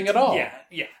anything at all.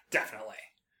 Yeah, definitely.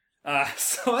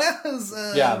 So that was...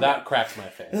 that cracked my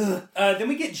face. Then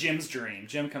we get Jim's dream.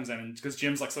 Jim comes in because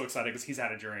Jim's like so excited because he's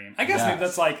had a dream. I guess maybe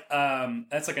that's like an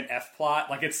F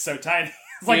plot. Like, it's so tiny.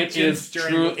 It's like it Jim's is dream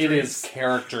true. with It dreams. is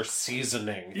character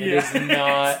seasoning. It is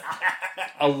not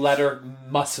a letter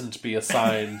mustn't be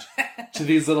assigned to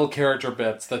these little character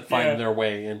bits that find their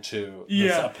way into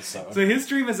this episode. So his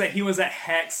dream is that he was at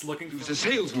Hecht's looking for... He was a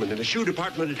salesman in the shoe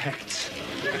department at Hecht's.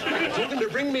 I told him to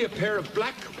bring me a pair of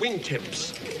black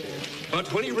wingtips.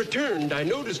 But when he returned, I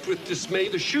noticed with dismay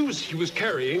the shoes he was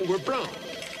carrying were brown.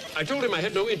 I told him I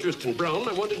had no interest in brown,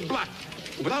 I wanted black.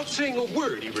 Without saying a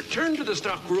word, he returned to the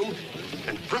stockroom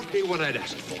and brought me what I'd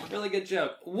asked for. Really good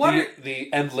joke. The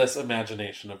endless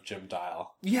imagination of Jim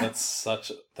Dial. Yeah. That's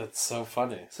so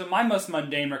funny. So my most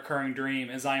mundane recurring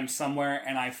dream is I am somewhere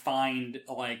and I find,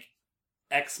 like,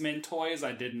 X-Men toys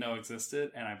I didn't know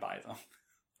existed, and I buy them.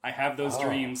 I have those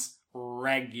dreams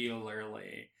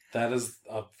regularly. That is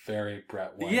a very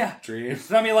Brett White dream.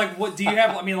 So, I mean, like, what do you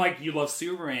have? I mean, like, you love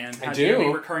Superman. I do. Do you have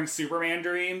any recurring Superman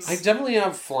dreams? I definitely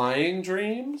have flying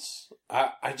dreams.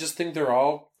 I just think they're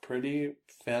all pretty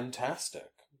fantastic.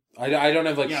 I don't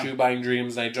have, like, shoe buying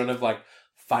dreams. I don't have, like,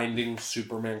 finding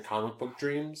Superman comic book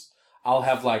dreams. I'll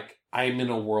have, like, I'm in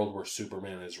a world where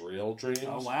Superman is real dreams.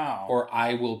 Oh, wow. Or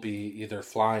I will be either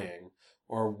flying,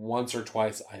 or once or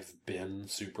twice I've been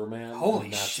Superman. Holy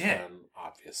and that's shit. been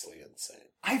obviously insane.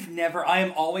 I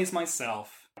am always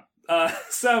myself.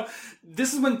 So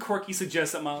this is when Corky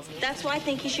suggests that Miles... That's why I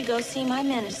think you should go see my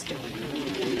minister.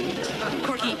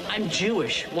 Corky, I'm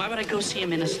Jewish. Why would I go see a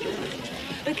minister?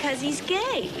 Because he's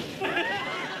gay.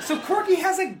 So Corky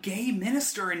has a gay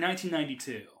minister in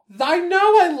 1992. I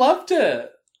know, I loved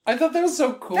it. I thought that was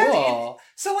so cool.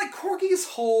 So, like, Corky's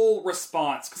whole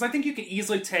response, because I think you could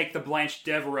easily take the Blanche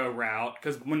Devereaux route,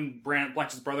 because when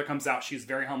Blanche's brother comes out, she's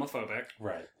very homophobic.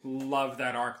 Right. Love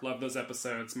that arc, love those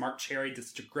episodes. Mark Cherry did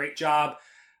such a great job.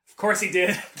 Of course he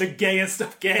did. The gayest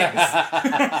of gays.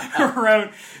 Wrote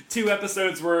 2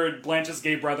 episodes where Blanche's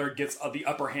gay brother gets the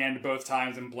upper hand both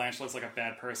times, and Blanche looks like a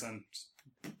bad person.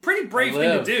 Pretty brave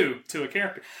thing to do to a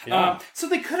character. Yeah. So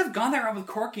they could have gone that route with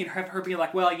Corky and have her be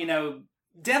like, well, you know,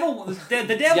 the devil's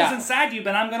inside you,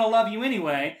 but I'm going to love you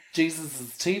anyway.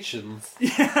 Jesus' teachings.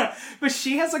 Yeah, but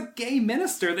she has a gay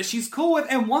minister that she's cool with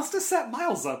and wants to set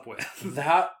Miles up with.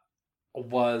 That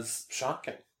was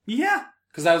shocking. Yeah.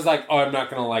 Because I was like, oh, I'm not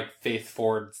going to like Faith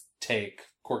Ford's take,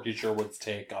 Corky Sherwood's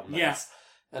take on this. Yeah.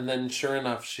 And then sure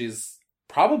enough, she's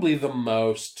probably the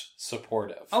most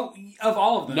supportive. Oh, of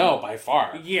all of them? No, by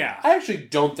far. Yeah. I actually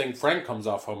don't think Frank comes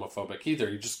off homophobic either.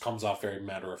 He just comes off very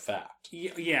matter of fact.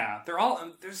 Yeah. They're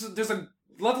all... There's a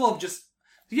level of just...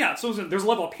 Yeah, so there's a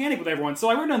level of panic with everyone. So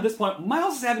I wrote down at this point,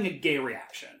 Miles is having a gay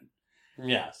reaction.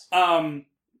 Yes.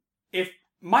 If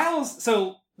Miles...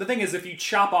 So the thing is, if you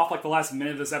chop off like the last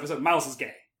minute of this episode, Miles is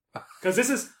gay. Because this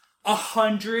is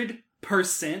 100%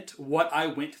 what I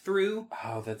went through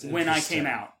when I came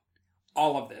out.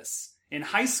 All of this. In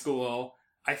high school,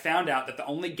 I found out that the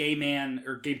only gay man,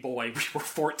 or gay boy, we were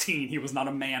 14, he was not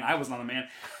a man, I was not a man.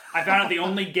 I found out the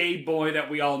only gay boy that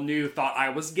we all knew thought I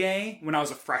was gay when I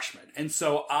was a freshman. And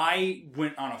so I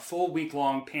went on a full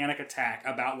week-long panic attack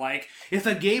about, like, if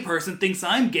a gay person thinks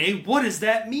I'm gay, what does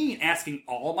that mean? Asking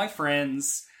all my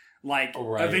friends, like,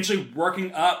 eventually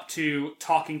working up to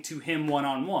talking to him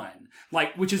one-on-one.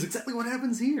 Like, which is exactly what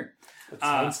happens here. That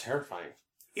sounds terrifying.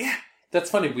 Yeah. That's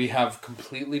funny. We have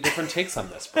completely different takes on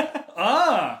this, Brett.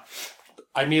 I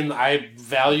mean, I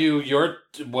value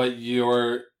what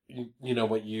you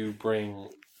bring,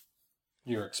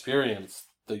 your experience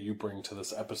that you bring to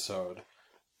this episode.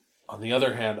 On the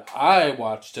other hand, I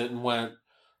watched it and went,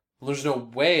 well, there's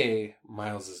no way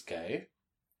Miles is gay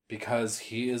because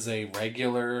he is a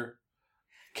regular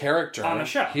character on a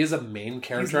show. He is a main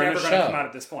character on a show. He's never going to come out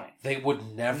at this point. They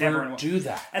would never do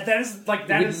that. And that is like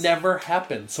it would never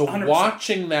happen. So 100%.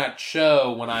 Watching that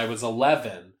show when I was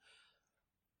 11,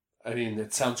 I mean,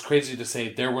 it sounds crazy to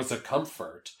say there was a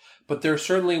comfort, but there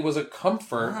certainly was a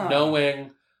comfort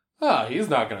knowing, he's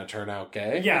not going to turn out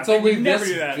gay. Yeah, it's only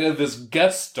this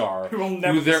guest star who will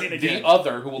never see again. The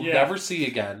other who will never see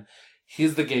again.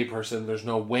 He's the gay person. There's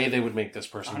no way they would make this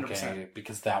person 100%. Gay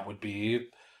because that would be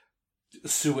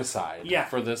suicide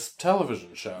for this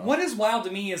television show. What is wild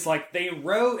to me is like they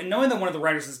wrote, and knowing that one of the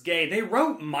writers is gay, they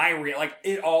wrote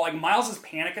Miles's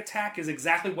panic attack is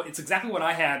exactly what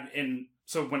I had in.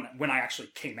 So when I actually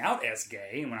came out as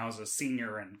gay, when I was a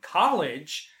senior in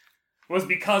college, was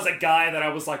because a guy that I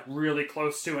was like really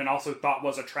close to and also thought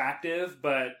was attractive,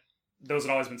 but those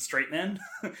had always been straight men.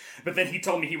 But then he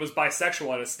told me he was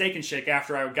bisexual at a Steak and Shake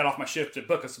after I got off my shift at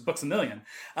Books A Million.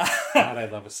 God, I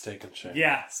love a Steak and Shake.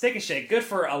 Yeah, Steak and Shake. Good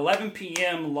for 11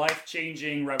 p.m.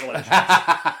 life-changing revelations.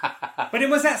 But it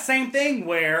was that same thing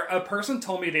where a person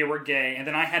told me they were gay, and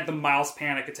then I had the Miles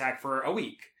panic attack for a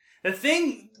week. The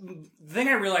thing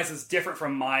I realized is different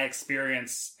from my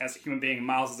experience as a human being,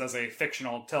 Miles is as a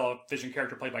fictional television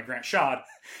character played by Grant Shod,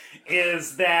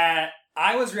 is that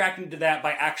I was reacting to that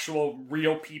by actual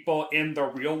real people in the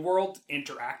real world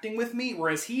interacting with me,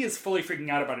 whereas he is fully freaking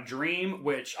out about a dream,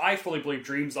 which I fully believe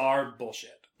dreams are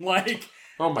bullshit. Like,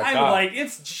 oh my God. I'm like,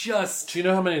 it's just... Do you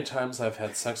know how many times I've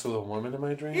had sex with a woman in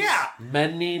my dreams? Yeah.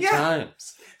 Many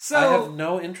times. So I have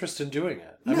no interest in doing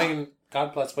it. No. I mean,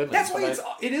 God bless women. That's why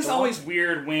it is always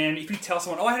weird when, if you tell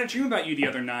someone, I had a dream about you the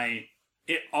other night,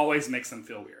 it always makes them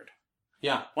feel weird.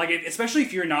 Yeah. Like, especially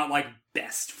if you're not, like,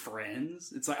 best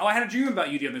friends. It's like, I had a dream about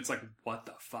you the other night. It's like, what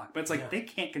the fuck? But it's like, they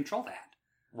can't control that.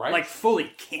 Right. Like,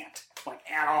 fully can't. Like,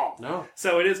 at all. No.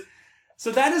 So it is...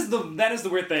 So that is the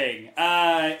weird thing.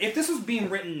 If this was being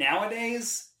written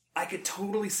nowadays, I could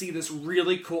totally see this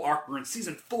really cool arc where in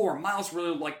season 4, Miles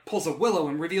really, like, pulls a Willow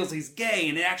and reveals he's gay,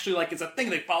 and it actually, like, is a thing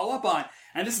they follow up on.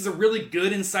 And this is a really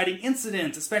good inciting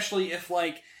incident, especially if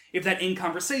that in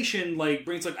conversation, like,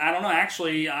 brings, like, I don't know,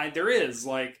 actually, there is,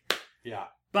 like... Yeah.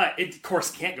 But it, of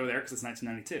course, can't go there because it's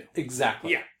 1992.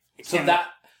 Exactly. Yeah. So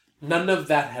none of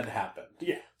that had happened.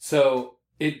 Yeah. So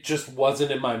it just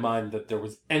wasn't in my mind that there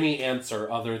was any answer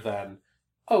other than,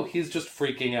 oh, he's just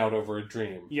freaking out over a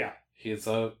dream. Yeah. He's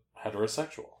a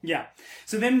heterosexual. Yeah.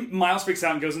 So then Miles freaks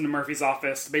out and goes into Murphy's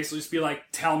office to basically just be like,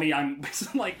 tell me I'm...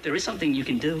 like, there is something you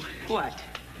can do. What?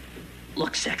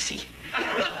 Look sexy.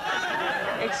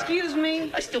 Excuse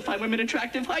me? I still find women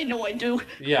attractive. I know I do.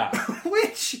 Yeah.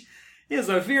 Which is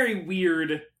a very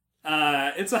weird...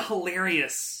 it's a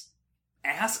hilarious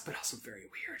ask, but also very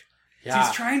weird. Yeah. So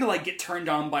he's trying to, like, get turned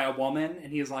on by a woman,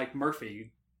 and he's like,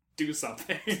 Murphy, do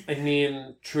something. I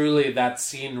mean, truly, that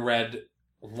scene read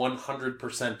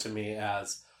 100% to me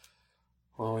as,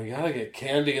 well, we gotta get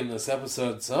Candy in this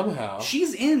episode somehow.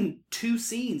 She's in 2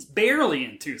 scenes. Barely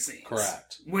in 2 scenes.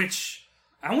 Correct. Which,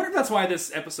 I wonder if that's why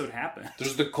this episode happened.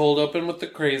 There's the cold open with the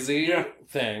crazy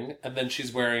thing, and then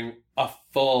she's wearing a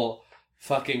full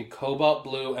fucking cobalt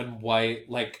blue and white,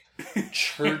 like,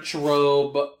 church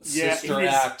robe, sister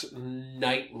act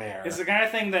nightmare. It's the kind of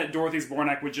thing that Dorothy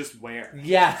Zbornak would just wear.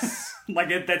 Yes.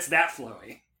 That's that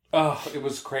flowy. Oh, it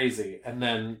was crazy. And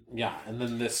then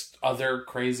this other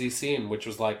crazy scene, which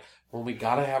was like, well, we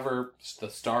gotta have her the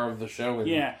star of the show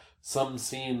in some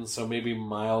scenes, so maybe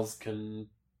Miles can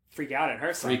freak out at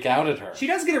her. She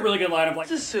does get a really good line of like,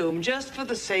 let's assume, just for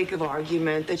the sake of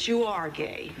argument, that you are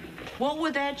gay. What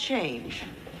would that change?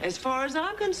 As far as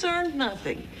I'm concerned,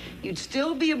 nothing. You'd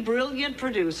still be a brilliant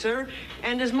producer,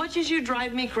 and as much as you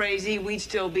drive me crazy, we'd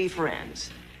still be friends.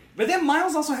 But then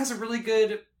Miles also has a really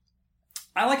good...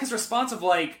 I like his response of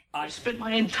like... I've spent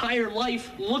my entire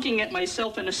life looking at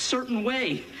myself in a certain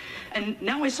way, and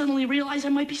now I suddenly realize I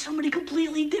might be somebody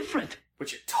completely different.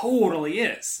 Which it totally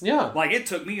is. Yeah. Like, it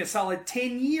took me a solid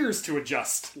 10 years to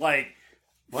adjust, like,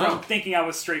 from thinking I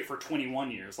was straight for 21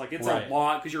 years. Like, it's a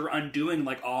lot, because you're undoing,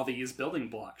 like, all these building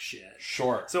block shit.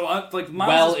 Sure. So, like,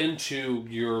 Miles into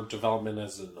your development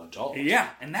as an adult. Yeah,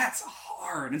 and that's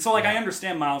hard. And so, like, I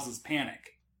understand Miles's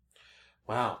panic.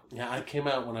 Wow. Yeah, I came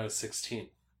out when I was 16.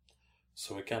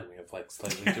 So again, we have like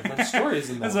slightly different stories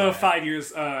in that. So 5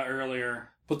 years earlier.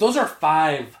 But those are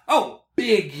 5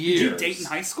 big years. Did you date in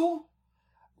high school?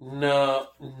 No.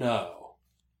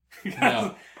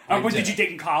 Did you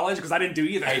date in college? Because I didn't do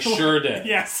either. I sure did.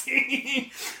 Yes.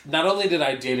 Not only did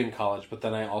I date in college, but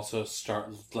then I also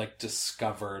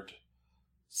discovered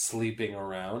sleeping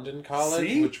around in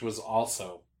college, which was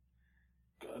also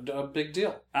a big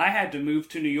deal. I had to move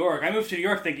to New York. I moved to New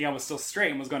York thinking I was still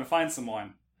straight and was going to find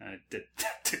someone. And it did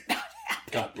not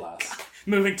happen. God bless.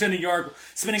 Moving to New York,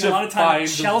 spending a lot of time in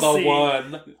Chelsea. The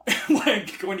one.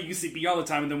 Like, going to UCB all the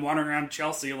time and then wandering around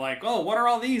Chelsea like, oh, what are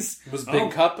all these? Was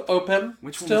Big Cup open?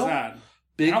 Which still? one was that?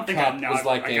 Big Cup was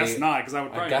like I guess not, because I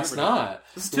would probably guess not.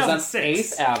 This is 2006. It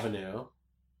was on 8th Avenue.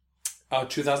 Oh,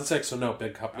 2006, so no,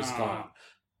 Big Cup was gone.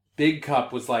 Big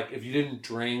Cup was like, if you didn't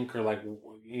drink or like,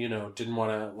 didn't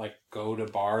want to like go to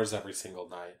bars every single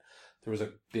night, there was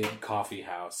a big coffee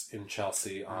house in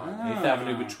Chelsea on 8th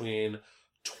Avenue between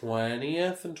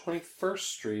 20th and 21st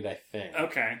Street, I think.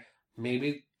 Okay.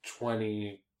 Maybe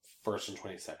 21st and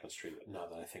 22nd Street, now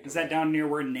that I think Is that down near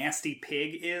where Nasty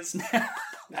Pig is now?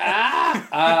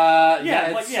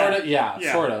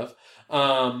 Sort of.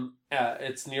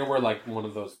 It's near where like one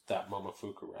of that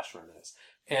Momofuku restaurant is.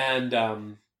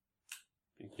 And,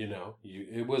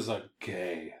 it was a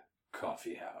gay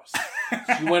coffee house.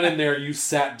 So you went in there, you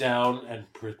sat down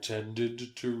and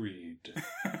pretended to read.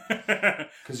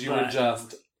 Because you were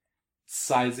just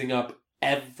sizing up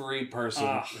every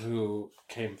person who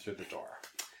came through the door.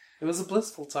 It was a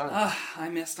blissful time. I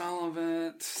missed all of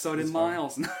it. So did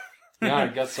Miles. Yeah, I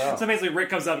guess so. So basically Rick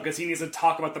comes up because he needs to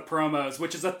talk about the promos,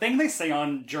 which is a thing they say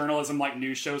on journalism, like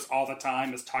news shows all the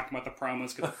time, is talking about the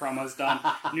promos, get the promos done.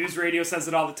 News radio says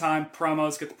it all the time.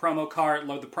 Promos, get the promo cart,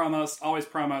 load the promos, always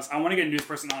promos. I want to get a news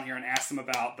person on here and ask them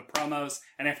about the promos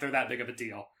and if they're that big of a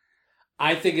deal.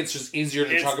 I think it's just easier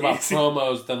to talk about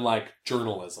promos than like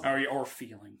journalism. Or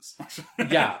feelings.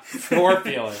 Yeah, or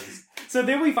feelings. So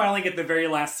then we finally get the very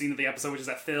last scene of the episode, which is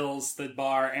at Phil's, the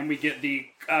bar, and we get the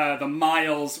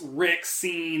Miles Rick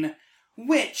scene,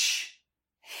 which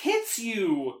hits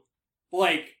you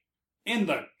like in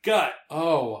the gut.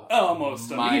 Oh, almost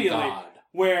immediately. God.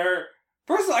 Where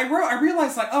first of all, I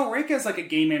realized like, oh, Rick is like a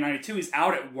gay man 92. He's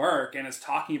out at work and is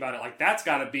talking about it. Like that's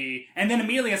got to be. And then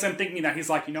immediately as I'm thinking that, he's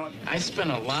like, you know what? I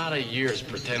spent a lot of years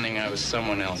pretending I was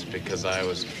someone else because I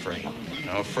was afraid.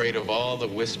 Afraid of all the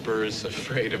whispers,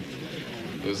 afraid of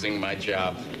losing my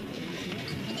job.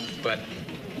 But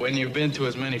when you've been to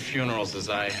as many funerals as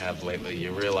I have lately,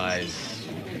 you realize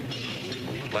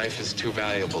life is too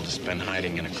valuable to spend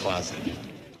hiding in a closet.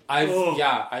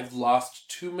 I've lost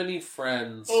too many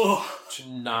friends to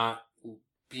not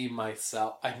be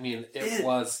myself. I mean, it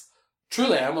was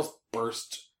truly, I almost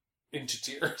burst into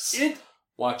tears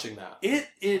watching that. It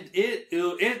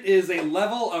is a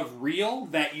level of real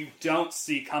that you don't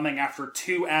see coming after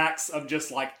 2 acts of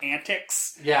just like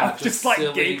antics. Yeah, just like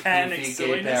silly, gay panic goofy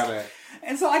silliness. gay panic.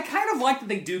 And so I kind of like that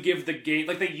they do give the gay,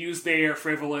 like they use their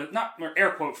frivolous, not or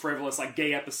air quote frivolous, like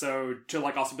gay episode to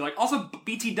like also be like, also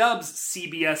BT Dubs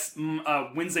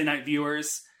CBS Wednesday night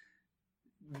viewers,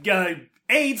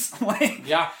 AIDS, like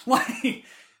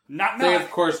not they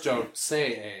of course don't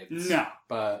say AIDS, no,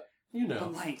 but you know,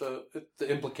 but like, the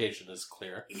implication is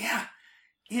clear. Yeah,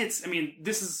 I mean,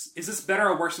 is this better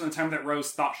or worse than the time that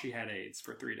Rose thought she had AIDS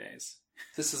for 3 days?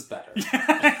 This is better.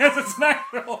 Because it's an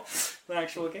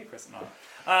actual gay person.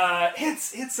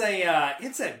 It's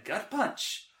a gut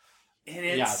punch. And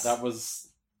it's, that was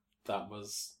a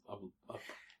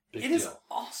big deal. It is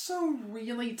also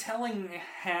really telling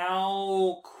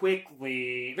how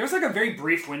quickly there's like a very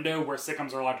brief window where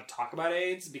sitcoms are allowed to talk about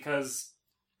AIDS, because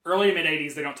early to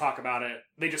mid-'80s they don't talk about it.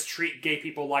 They just treat gay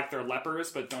people like they're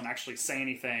lepers but don't actually say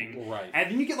anything. Right. And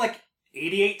then you get like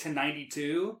 88 to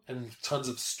 92. And tons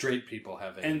of straight people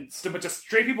have AIDS. But just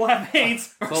straight people have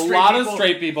AIDS. A lot of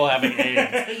straight people having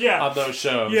AIDS on those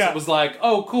shows. Yeah. It was like,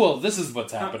 oh, cool, this is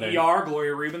what's happening. ER,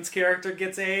 Gloria Reuben's character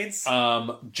gets AIDS.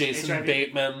 Jason HIV.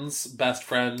 Bateman's best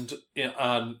friend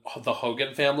on the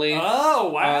Hogan Family.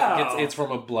 Oh, wow. Gets AIDS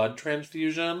from a blood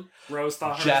transfusion. Rose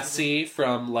thought her... Jesse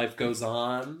from Life Goes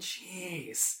On.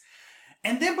 Jeez.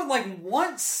 And then, but like,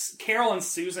 once Carol and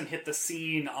Susan hit the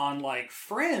scene on, like,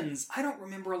 Friends, I don't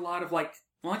remember a lot of, like,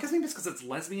 well, I guess maybe it's because it's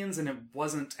lesbians and it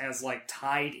wasn't as, like,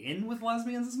 tied in with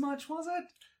lesbians as much, was it?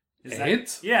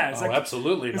 AIDS? Yeah.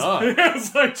 Absolutely not.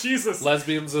 It's like, Jesus.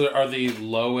 Lesbians are the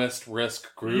lowest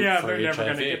risk group for HIV. Yeah, they're never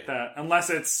going to get that.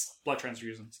 Unless it's blood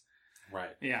transfusions.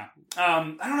 Right. Yeah.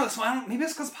 I don't know. So maybe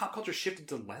it's because pop culture shifted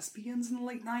to lesbians in the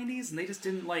late 90s and they just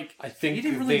didn't like... I think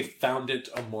they found it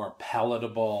a more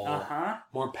palatable...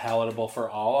 More palatable for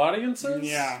all audiences.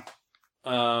 Yeah.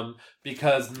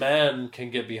 Because men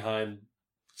can get behind...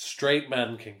 Straight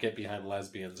men can get behind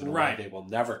lesbians in a way they will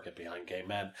never get behind gay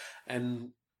men.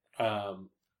 And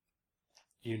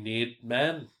you need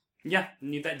men. Yeah, you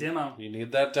need that demo. You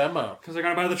need that demo. Because they're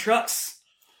going to buy the trucks.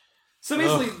 So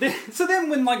basically, so then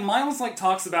when like Miles like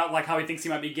talks about like how he thinks he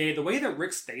might be gay, the way that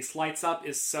Rick's face lights up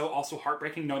is so also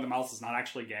heartbreaking, knowing that Miles is not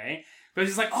actually gay. But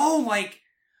he's like, oh, I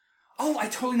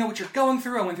totally know what you're going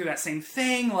through. I went through that same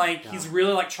thing. Like he's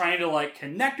really like trying to like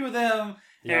connect with him,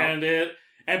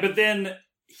 but then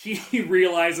he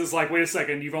realizes like, wait a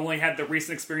second, you've only had the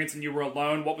recent experience and you were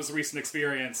alone. What was the recent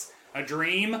experience? A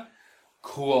dream?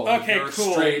 Cool. Okay, you're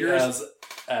cool. Straight as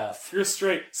F. You're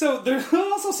straight. So there's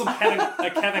also some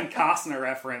Kevin Costner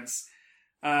reference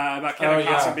about Kevin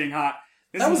Costner being hot.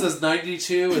 That was as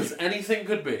 92 as anything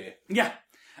could be. Yeah.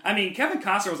 I mean, Kevin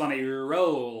Costner was on a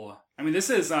roll. I mean,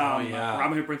 this is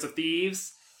Robin Hood, Prince of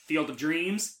Thieves, Field of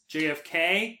Dreams,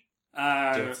 JFK,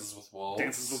 Dances with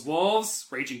Wolves,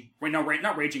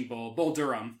 not Raging Bull, Bull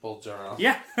Durham. Bull Durham.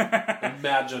 Yeah.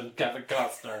 Imagine Kevin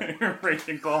Costner.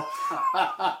 Raging Bull.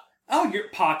 Oh, you're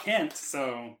Pa Kent,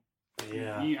 so...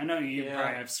 Yeah. I know you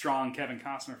probably have strong Kevin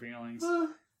Costner feelings.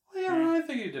 I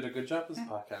think you did a good job as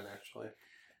Pa Kent, actually.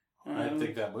 I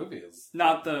think that movie is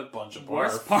not the bunch of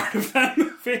worst part of that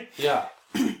movie. Yeah.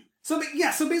 So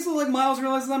basically, like, Miles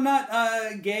realizes I'm not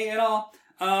gay at all.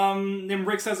 Then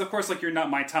Rick says, of course, like, you're not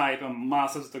my type. And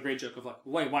Miles says the great joke of, like,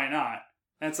 wait, why not?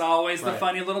 That's always the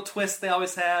funny little twist they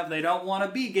always have. They don't want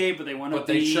to be gay, but they want to be... But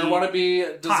they sure want to be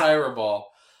desirable. Hot.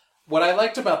 What I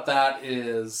liked about that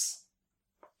is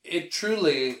it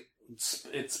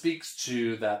speaks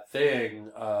to that thing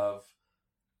of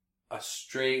a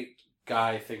straight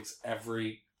guy thinks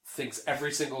every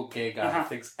single gay guy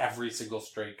thinks every single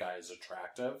straight guy is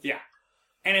attractive. Yeah.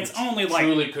 And it's only like...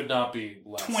 truly could not be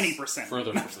less. 20%.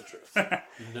 Further from the truth.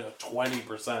 No,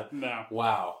 20%. No.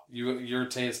 Wow. Your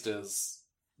taste is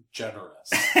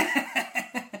generous.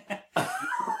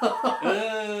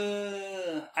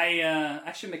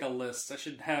 I should make a list. I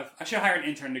should hire an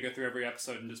intern to go through every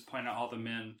episode and just point out all the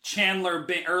men.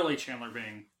 Early Chandler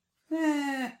Bing.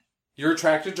 You're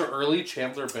attracted to early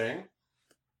Chandler Bing?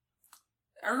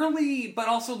 Early, but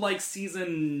also like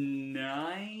season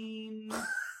 9.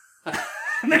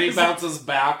 When he bounces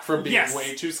back from being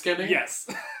way too skinny? Yes.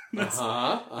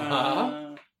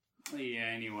 Yeah,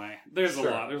 anyway. There's a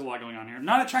lot going on here.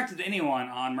 Not attracted to anyone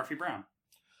on Murphy Brown.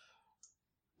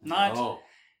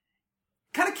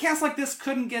 Kind of cast like this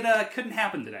couldn't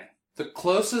happen today. The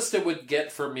closest it would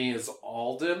get for me is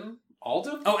Alden.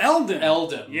 Alden? Oh, Eldon.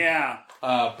 Eldon. Yeah.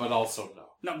 But also no.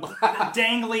 No,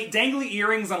 dangly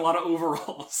earrings and a lot of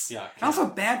overalls. Yeah. And also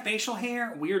bad facial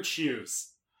hair, weird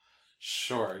shoes.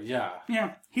 Sure, yeah.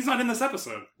 Yeah, he's not in this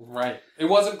episode. Right. It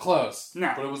wasn't close.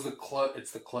 No. But it was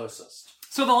it's the closest.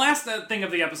 So the last thing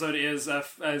of the episode is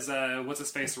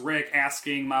what's-his-face, Rick,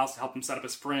 asking Miles to help him set up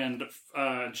his friend,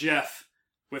 Jeff,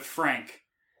 with Frank.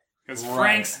 Because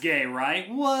Frank's gay, right?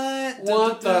 What?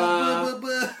 What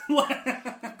the?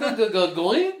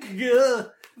 Goink?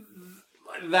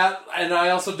 That, and I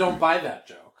also don't buy that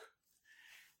joke.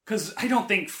 Because I don't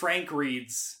think Frank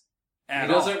reads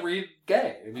at all. He doesn't read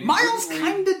gay. Miles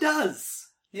kind of does.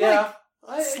 Yeah.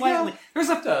 Slightly. Yeah, there's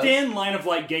a thin line of,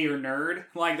 like, gay or nerd.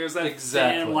 Like, there's that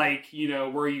thin, like, you know,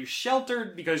 where you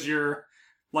sheltered because you're,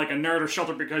 like, a nerd, or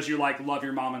sheltered because you, like, love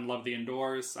your mom and love the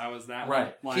indoors. I was that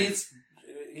right. one. Like,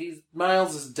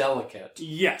 Miles is delicate.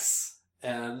 Yes.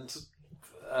 And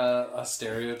a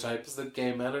stereotype is that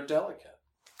gay men are delicate.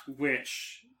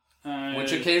 Which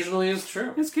occasionally is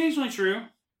true. It's occasionally true.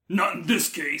 Not in this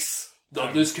case. Not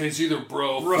in this case either,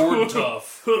 bro. Ford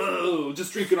tough. Oh,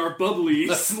 just drinking our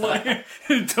bubblies. Like,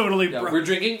 totally, yeah, bro. We're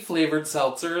drinking flavored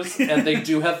seltzers, and they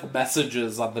do have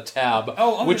messages on the tab,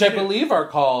 which I believe are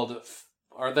called...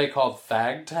 Are they called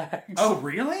fag tags? Oh,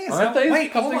 really? Aren't they?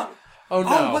 Wait, hold on. Oh,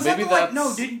 no. Was maybe that that's...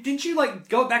 No, didn't you, like,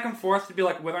 go back and forth to be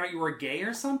like whether or not you were gay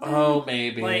or something? Oh,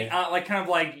 maybe. Like kind of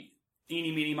like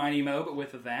eeny, meeny, miny, mo, but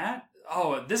with that?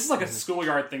 Oh, this is like a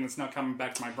schoolyard thing that's now coming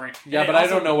back to my brain. Yeah, but I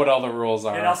don't know what all the rules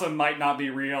are. It also might not be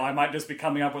real. I might just be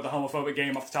coming up with a homophobic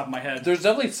game off the top of my head. There's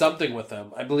definitely something with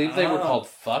them. I believe they were called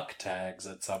fuck tags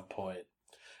at some point.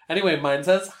 Anyway, mine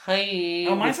says hi.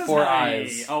 Oh, mine says four hi.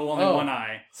 eyes. Oh, only one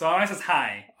eye. So mine says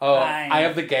hi. Oh, hi. I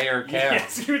have the gayer can.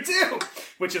 Yes, you do.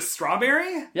 Which is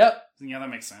strawberry? Yep. Yeah, that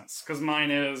makes sense. Because mine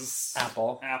is...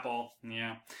 Apple.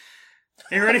 Yeah.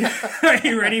 Are you ready? Are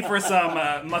you ready for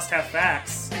some must-have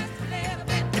facts?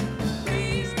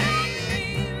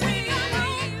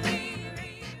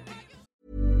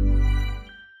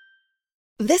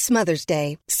 This Mother's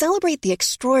Day, celebrate the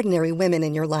extraordinary women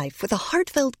in your life with a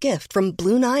heartfelt gift from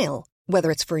Blue Nile.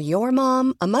 Whether it's for your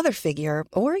mom, a mother figure,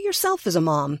 or yourself as a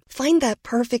mom, find that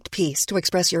perfect piece to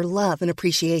express your love and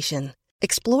appreciation.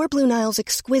 Explore Blue Nile's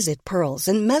exquisite pearls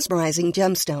and mesmerizing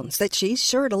gemstones that she's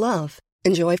sure to love.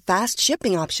 Enjoy fast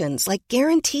shipping options like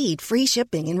guaranteed free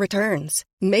shipping and returns.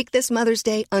 Make this Mother's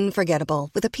Day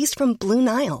unforgettable with a piece from Blue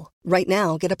Nile. Right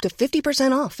now, get up to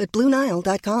 50% off at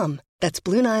BlueNile.com. That's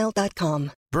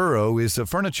BlueNile.com. Burrow is a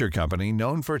furniture company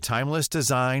known for timeless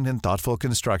design and thoughtful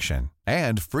construction,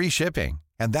 and free shipping,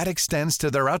 and that extends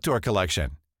to their outdoor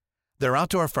collection. Their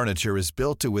outdoor furniture is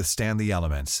built to withstand the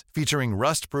elements, featuring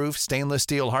rust-proof stainless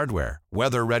steel hardware,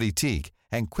 weather-ready teak,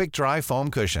 and quick-dry foam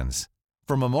cushions.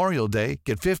 For Memorial Day,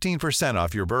 get 15%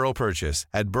 off your Burrow purchase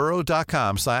at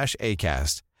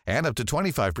burrow.com/ACAST, and up to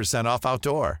 25% off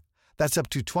outdoor. That's up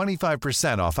to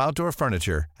 25% off outdoor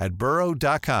furniture at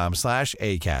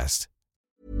burrow.com/ACAST.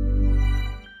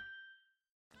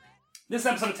 This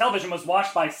episode of television was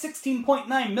watched by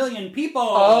 16.9 million people.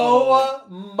 Oh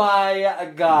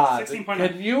my god. 16.9.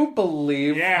 Can you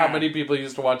believe how many people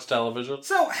used to watch television?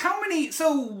 So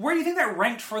where do you think that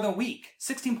ranked for the week?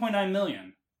 16.9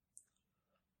 million.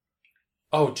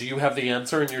 Oh, do you have the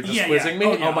answer and you're just quizzing me?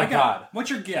 Oh my god.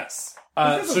 What's your guess?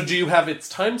 So do you have its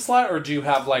time slot, or do you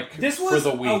have, like, this for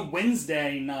the week? This was a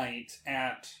Wednesday night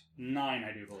at 9,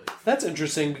 I do believe. That's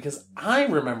interesting, because I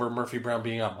remember Murphy Brown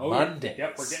being on Mondays.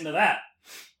 Yep, we're getting to that.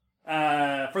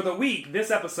 For the week,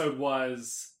 this episode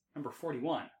was number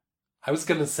 41. I was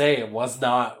going to say it was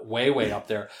not way up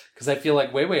there, because I feel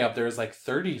like way up there is like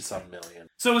 30-some million.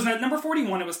 So it was at number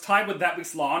 41. It was tied with That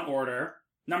Week's Law and Order.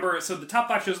 So the top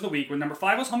 5 shows of the week were number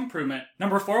 5 was Home Improvement.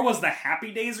 Number 4 was the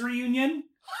Happy Days reunion.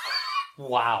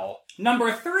 Wow.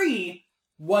 Number 3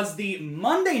 was the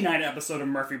Monday night episode of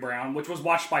Murphy Brown, which was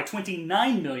watched by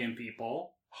 29 million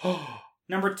people.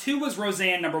 Number 2 was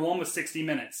Roseanne. Number 1 was 60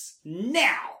 Minutes.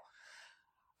 Now,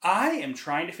 I am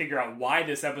trying to figure out why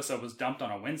this episode was dumped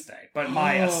on a Wednesday, but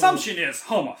my assumption is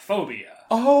homophobia.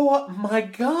 Oh my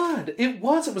god. It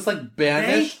was like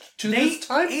banished to this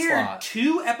time slot. They aired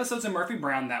 2 episodes of Murphy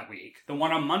Brown that week. The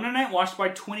one on Monday night watched by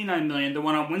 29 million. The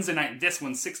one on Wednesday night, this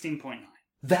one, 16.9.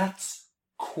 That's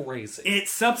crazy. It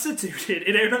substituted.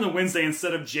 It aired on the Wednesday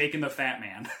instead of Jake and the Fat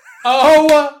Man.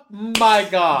 Oh my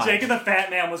god. Jake and the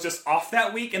Fat Man was just off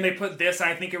that week, and they put this,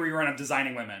 and I think, a rerun of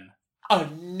Designing Women. A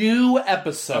new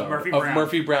episode of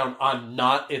Murphy Brown on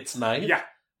Not Its Night? Yeah.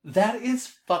 That is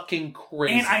fucking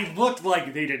crazy. And I looked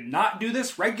like they did not do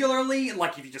this regularly.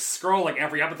 Like, if you just scroll, like,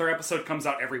 every other episode comes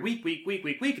out every week.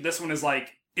 This one is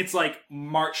like, It's like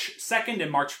March 2nd and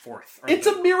March 4th. It's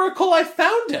a miracle I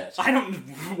found it. I don't...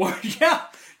 Yeah.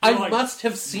 I must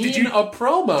have seen a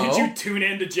promo. Did you tune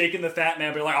in to Jake and the Fat Man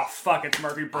and be like, oh, fuck, it's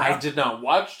Murphy Brown? I did not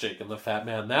watch Jake and the Fat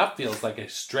Man. That feels like a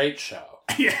straight show.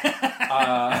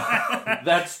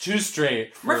 That's too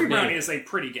straight for Murphy me. Brown is a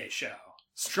pretty gay show.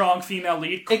 Strong female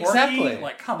lead, quirky. Exactly.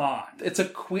 Like, come on. It's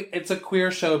a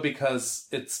queer show because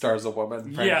it stars a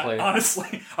woman, frankly. Yeah,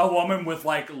 honestly. A woman with,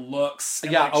 like, looks.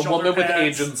 And, yeah, like, a woman with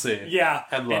pads. agency. Yeah.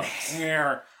 And looks. And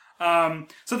hair.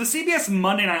 So the CBS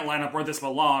Monday night lineup where this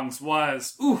belongs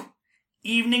was,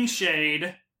 Evening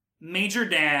Shade, Major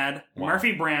Dad,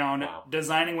 Murphy Brown,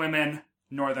 Designing Women,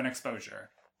 Northern Exposure.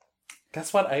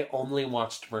 Guess what? I only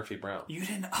watched Murphy Brown. You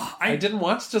didn't? I didn't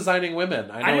watch Designing Women.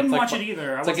 I didn't watch it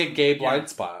either. It's like a gay blind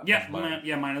spot. Yeah,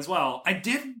 mine as well. I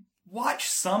did watch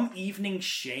some Evening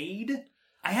Shade.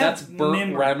 I have That's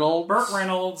Burt Reynolds. Burt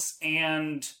Reynolds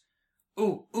and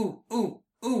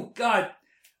God,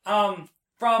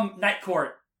 from Night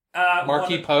Court.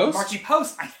 Marquis Post? Marquis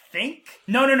Post, I think.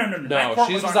 No. No,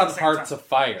 she was on Hearts of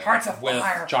Fire. Hearts of with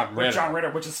Fire John Ritter. With John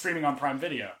Ritter, which is streaming on Prime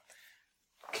Video.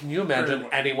 Can you imagine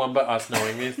anyone but us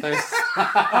knowing these things?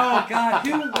 Oh, God.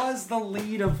 Who was the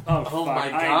lead of... Oh my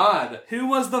God. Who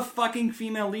was the fucking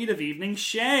female lead of Evening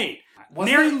Shade?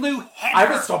 Wasn't Mary it? Lou Henner.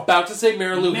 I was about to say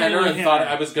Mary Lou Mary Henner Lou and thought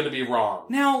Henner. I was going to be wrong.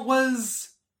 Now,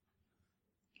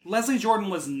 Leslie Jordan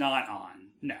was not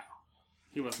on. No.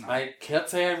 He was not. I can't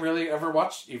say I really ever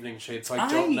watched Evening Shade, so I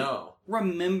don't know.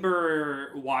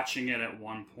 Remember watching it at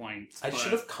one point. I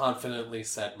should have confidently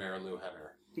said Mary Lou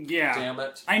Henner. Yeah. Damn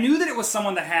it. I knew that it was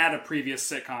someone that had a previous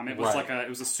sitcom. It was Right. it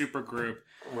was a super group.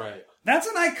 Right. That's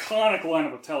an iconic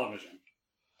lineup of television.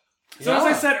 So as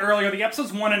I said earlier, the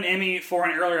episodes won an Emmy for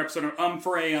an earlier episode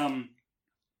for a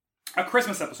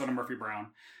Christmas episode of Murphy Brown.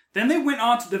 Then they went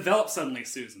on to develop Suddenly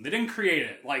Susan. They didn't create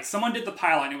it. Like, someone did the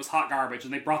pilot and it was hot garbage,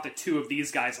 and they brought the two of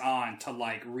these guys on to,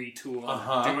 like, retool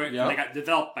and do it. Yep. And they got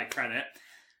developed by credit.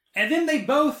 And then they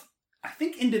both, I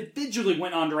think, individually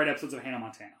went on to write episodes of Hannah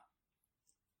Montana.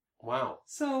 Wow.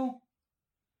 So,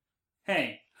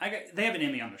 hey, they have an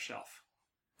Emmy on their shelf.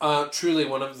 Truly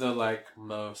one of the,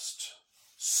 most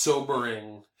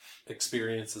sobering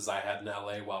experiences I had in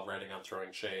LA while writing on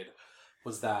Throwing Shade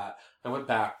was that I went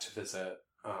back to visit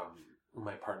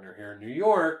my partner here in New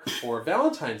York for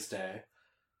Valentine's Day,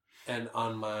 and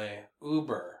on my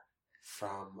Uber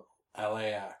from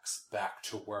LAX back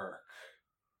to work,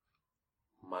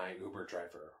 my Uber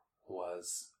driver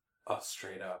was a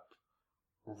straight up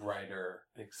writer,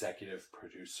 executive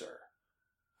producer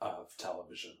of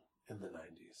television in the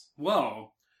 90s.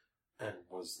 Whoa. And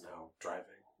was now driving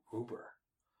Uber.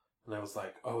 And I was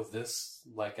like, oh, this,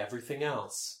 like everything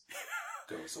else,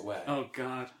 goes away. Oh,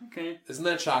 God. Okay. Isn't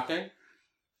that shocking?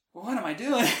 Well, what am I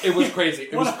doing? It was crazy.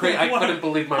 It was crazy. I couldn't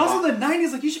believe my Also, mom. the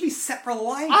 90s, like, you should be set for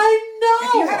life. I know!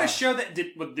 If you had a show that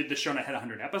did the show not hit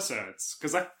 100 episodes?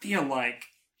 Because I feel like...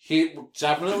 He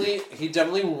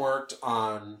definitely worked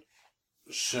on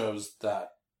shows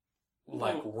that,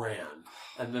 ran.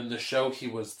 And then the show he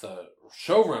was the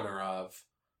showrunner of,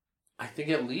 I think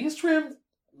at least ran...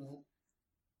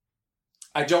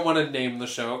 I don't want to name the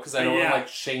show because I don't want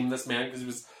to shame this man because he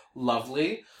was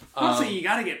lovely. Also, you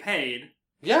got to get paid.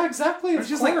 Yeah, exactly. Of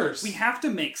course. We have to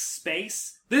make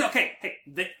space.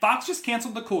 Fox just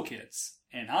canceled the Cool Kids,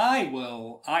 and I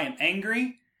am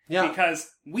angry. Yeah.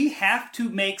 Because we have to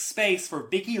make space for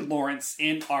Vicki Lawrence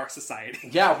in our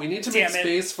society. Yeah, we need to make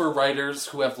space for writers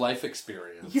who have life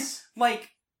experience. Yes,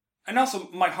 and also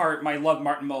I love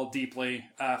Martin Mull deeply.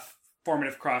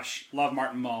 Formative crush, love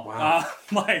Martin Mull. Wow.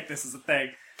 This is a thing,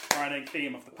 running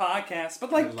theme of the podcast.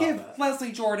 But give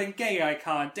Leslie Jordan, gay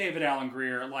icon, David Alan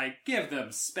Grier, give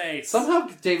them space. Somehow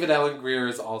David Alan Grier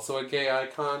is also a gay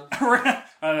icon.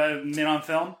 Men on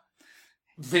Film.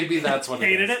 Maybe that's what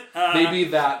Hated it is. it. Maybe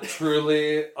that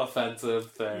truly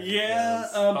offensive thing. Yeah.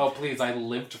 Is, please, I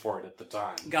lived for it at the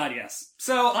time. God, yes.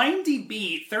 So,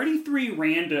 IMDb, 33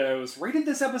 randos, rated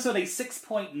this episode a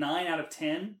 6.9 out of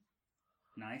 10.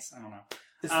 Nice. I don't know.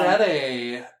 Is that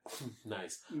a...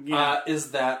 Nice. Yeah.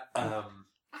 Is that...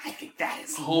 I think that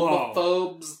is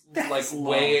homophobes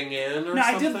weighing in or something?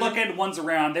 I did look at ones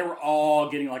around. They were all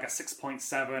getting a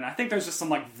 6.7. I think there's just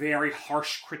some very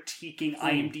harsh critiquing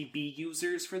IMDb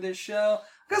users for this show.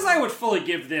 Because I would fully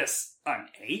give this an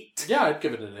 8. Yeah, I'd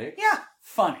give it an 8. Yeah,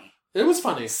 funny. It was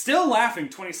funny. Still laughing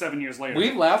 27 years later.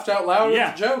 We laughed out loud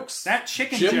at the jokes. That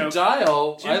chicken Jim joke.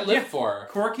 Dial, I live for.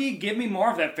 Corky, give me more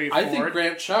of that faith I think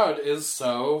Grant Choud is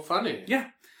so funny. Yeah.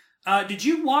 Did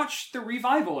you watch the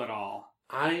revival at all?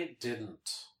 I didn't.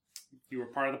 You were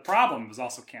part of the problem. It was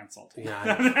also canceled.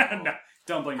 Yeah. No,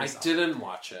 don't blame yourself. I didn't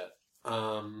watch it.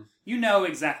 You know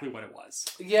exactly what it was.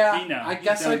 Yeah, you know. I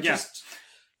guess I just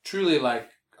truly like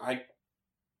I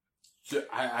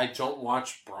don't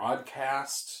watch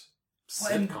broadcast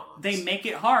sitcoms. They make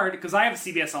it hard because I have a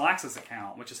CBS All Access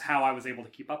account, which is how I was able to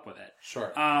keep up with it.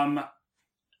 Sure.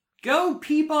 Go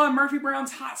peep on Murphy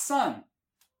Brown's Hot Son,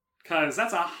 because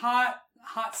that's a hot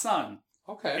son.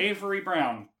 Okay. Avery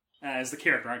Brown is the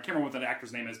character. I can't remember what the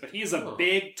actor's name is, but he's a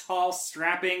big, tall,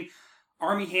 strapping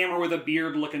Army Hammer with a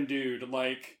beard looking dude.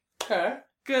 Like, okay.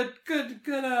 Good.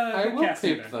 I will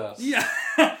peep this. Yeah.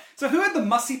 So who had the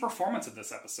must-see performance of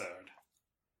this episode?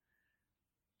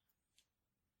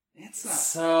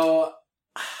 So,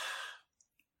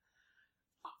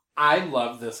 I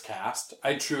love this cast.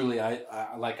 I truly,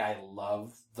 I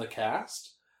love the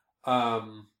cast.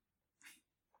 I'm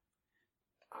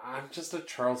just a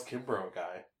Charles Kimbrough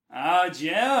guy.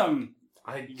 Jim.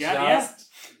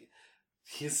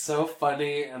 He's so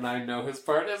funny, and I know his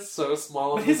part is so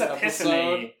small in his this epiphany.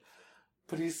 episode.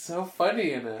 But he's so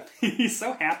funny in it. He's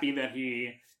so happy that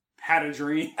he had a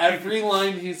dream. Every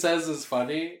line he says is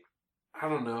funny. I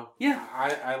don't know. Yeah.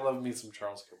 I love me some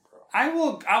Charles Kimbrough. I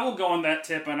will go on that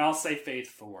tip, and I'll say Faith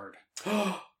Ford.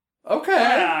 Okay.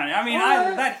 Yeah, I mean,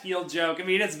 that heel joke, I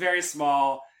mean, it's very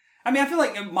small. I mean, I feel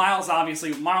like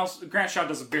Grant Shaw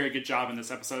does a very good job in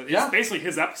this episode. It's basically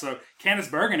his episode. Candice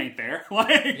Bergen ain't there.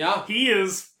 He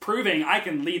is proving I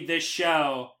can lead this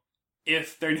show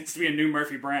if there needs to be a new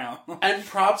Murphy Brown. And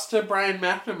props to Brian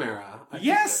McNamara.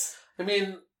 Yes!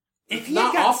 It's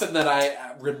not often that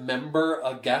I remember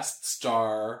a guest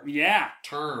star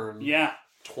turn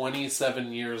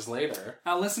 27 years later.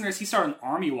 Listeners, he starred in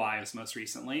Army Wives most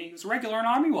recently. He was regular in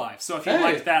Army Wives. So if you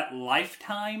like that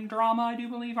Lifetime drama, I do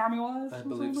believe Army Wives? I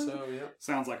believe so, yeah.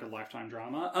 Sounds like a Lifetime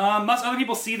drama. Must other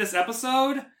people see this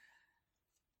episode?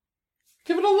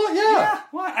 Give it a look, yeah.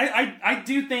 Well, I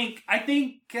think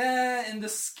in the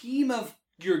scheme of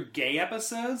your gay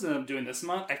episodes that I'm doing this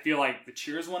month, I feel like the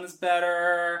Cheers one is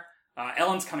better.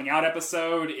 Ellen's Coming Out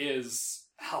episode is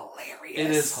hilarious. It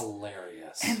is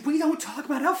hilarious. And we don't talk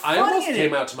about how funny I almost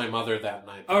came out to my mother that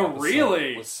night. Oh,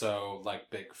 really? It was so,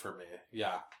 big for me.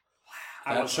 Yeah.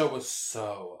 Wow. That show was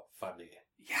so funny.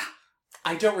 Yeah.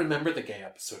 I don't remember the gay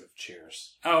episode of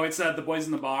Cheers. Oh, it's The Boys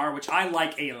in the Bar, which I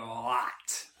like a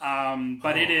lot.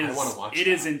 But it is, I want to watch it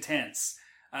is intense.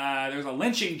 There's a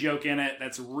lynching joke in it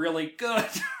that's really good.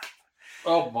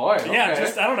 Oh boy! Okay.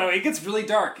 Yeah, I don't know. It gets really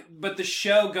dark, but the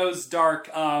show goes dark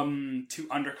to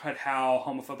undercut how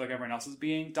homophobic everyone else is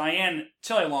being.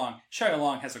 Shelley Long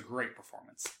has a great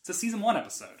performance. It's a season 1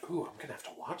 episode. Ooh, I'm gonna have to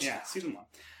watch that. Yeah, season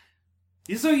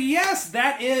 1. So yes,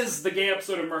 that is the gay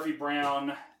episode of Murphy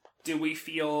Brown. Do we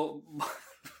feel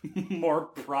more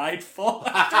prideful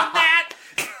after that?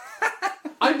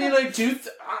 I mean, I do.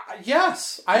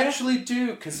 Yes, I actually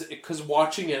do, because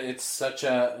watching it, it's such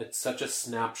a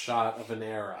snapshot of an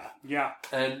era. Yeah,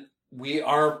 and we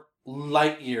are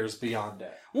light years beyond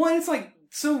it. Well, it's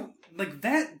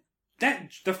that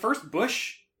the first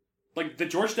Bush, like the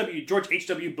George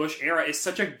H.W. Bush era, is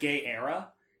such a gay era.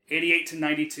 88 to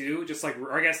 92,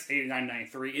 or I guess 89 to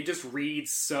 93. It just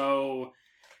reads so.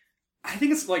 I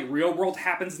think it's like Real World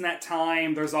happens in that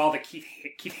time. There's all the Keith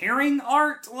Haring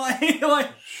art.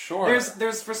 Sure.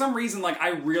 There's for some reason, I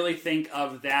really think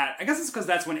of that. I guess it's because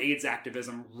that's when AIDS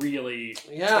activism really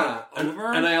took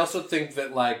over. And I also think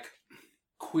that,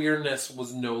 queerness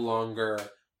was no longer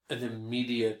an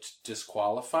immediate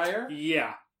disqualifier.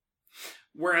 Yeah.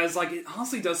 Whereas, it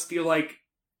honestly does feel like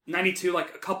 92, a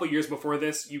couple years before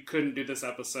this, you couldn't do this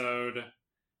episode.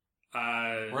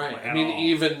 Right. I mean,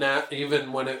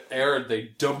 even when it aired,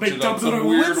 they dumped it on some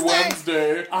weird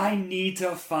Wednesday. I need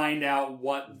to find out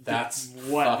what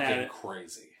fucking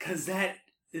crazy. Because that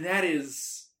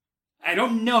is. I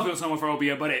don't know if it was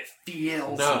homophobia, but it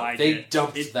feels like they it.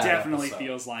 Dumped it that definitely episode.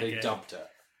 Feels like they dumped it.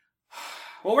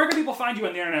 Well, where can people find you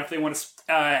on the internet if they want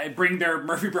to bring their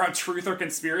Murphy Brown truth or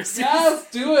conspiracy? Yes,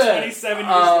 do it! 27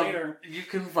 years later. You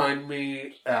can find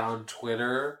me on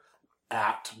Twitter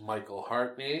at Michael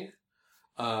Hartney.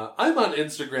 I'm on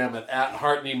Instagram at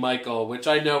HartneyMichael, which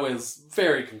I know is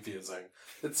very confusing.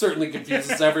 It certainly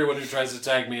confuses everyone who tries to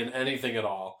tag me in anything at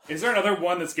all. Is there another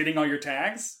one that's getting all your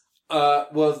tags?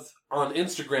 Well, on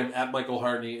Instagram, at Michael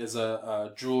Hartney is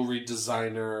a jewelry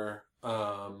designer,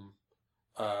 a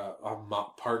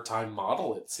part-time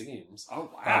model, it seems.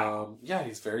 Oh, wow. Yeah,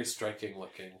 he's very striking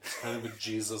looking. He's kind of a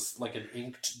Jesus, like an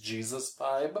inked Jesus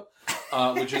vibe,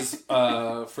 which is,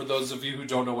 for those of you who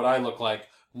don't know what I look like,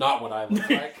 not what I look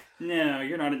like. No,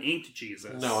 you're not an inked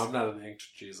Jesus. No, I'm not an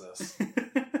inked Jesus.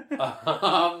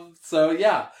 So,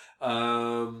 yeah.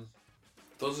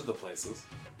 Those are the places.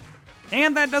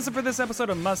 And that does it for this episode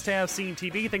of Must Have Seen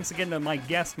TV. Thanks again to my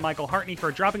guest, Michael Hartney, for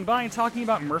dropping by and talking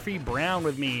about Murphy Brown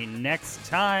with me. Next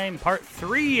time, part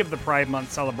 3 of the Pride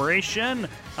Month celebration.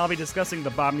 I'll be discussing the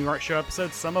Bob Newhart Show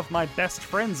episode, Some of My Best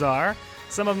Friends Are.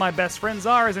 Some of My Best Friends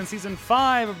Are is in Season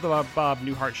 5 of the Bob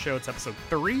Newhart Show. It's Episode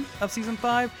 3 of Season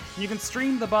 5. And you can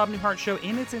stream the Bob Newhart Show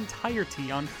in its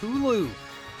entirety on Hulu.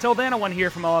 Till then, I want to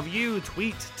hear from all of you.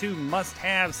 Tweet to Must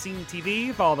Have Seen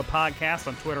TV. Follow the podcast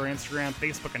on Twitter, Instagram,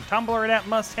 Facebook, and Tumblr at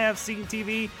Must Have Seen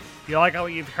TV. If you like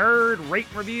what you've heard, rate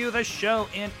and review the show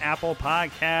in Apple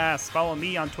Podcasts. Follow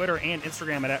me on Twitter and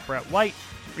Instagram at @BrettWhite.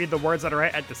 Read the words that are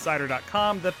at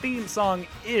Decider.com. The theme song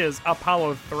is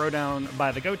Apollo Throwdown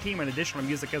by the Go Team, and additional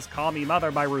music is Call Me Mother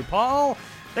by RuPaul.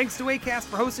 Thanks to Acast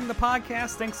for hosting the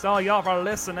podcast. Thanks to all y'all for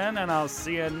listening, and I'll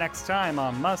see you next time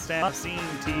on Must Have Seen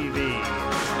TV.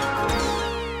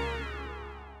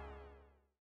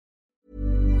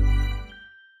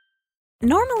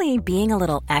 Normally, being a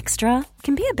little extra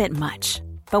can be a bit much,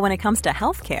 but when it comes to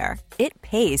healthcare, it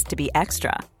pays to be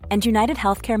extra. And United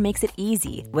Healthcare makes it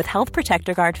easy with Health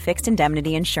Protector Guard fixed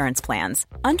indemnity insurance plans.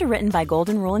 Underwritten by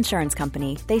Golden Rule Insurance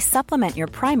Company, they supplement your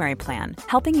primary plan,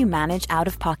 helping you manage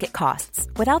out-of-pocket costs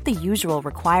without the usual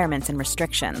requirements and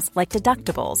restrictions like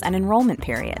deductibles and enrollment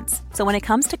periods. So when it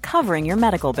comes to covering your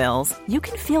medical bills, you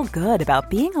can feel good about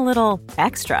being a little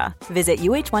extra. Visit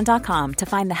UH1.com to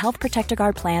find the Health Protector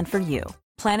Guard plan for you.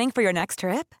 Planning for your next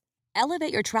trip?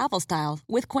 Elevate your travel style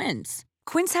with Quince.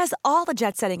 Quince has all the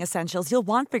jet-setting essentials you'll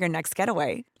want for your next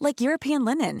getaway, like European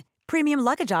linen, premium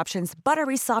luggage options,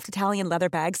 buttery soft Italian leather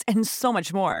bags, and so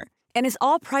much more. And is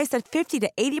all priced at 50 to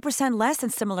 80% less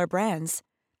than similar brands.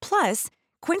 Plus,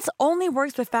 Quince only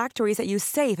works with factories that use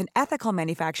safe and ethical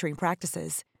manufacturing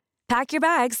practices. Pack your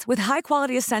bags with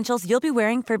high-quality essentials you'll be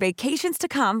wearing for vacations to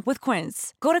come with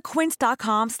Quince. Go to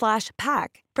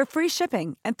quince.com/pack for free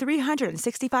shipping and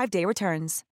 365-day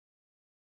returns.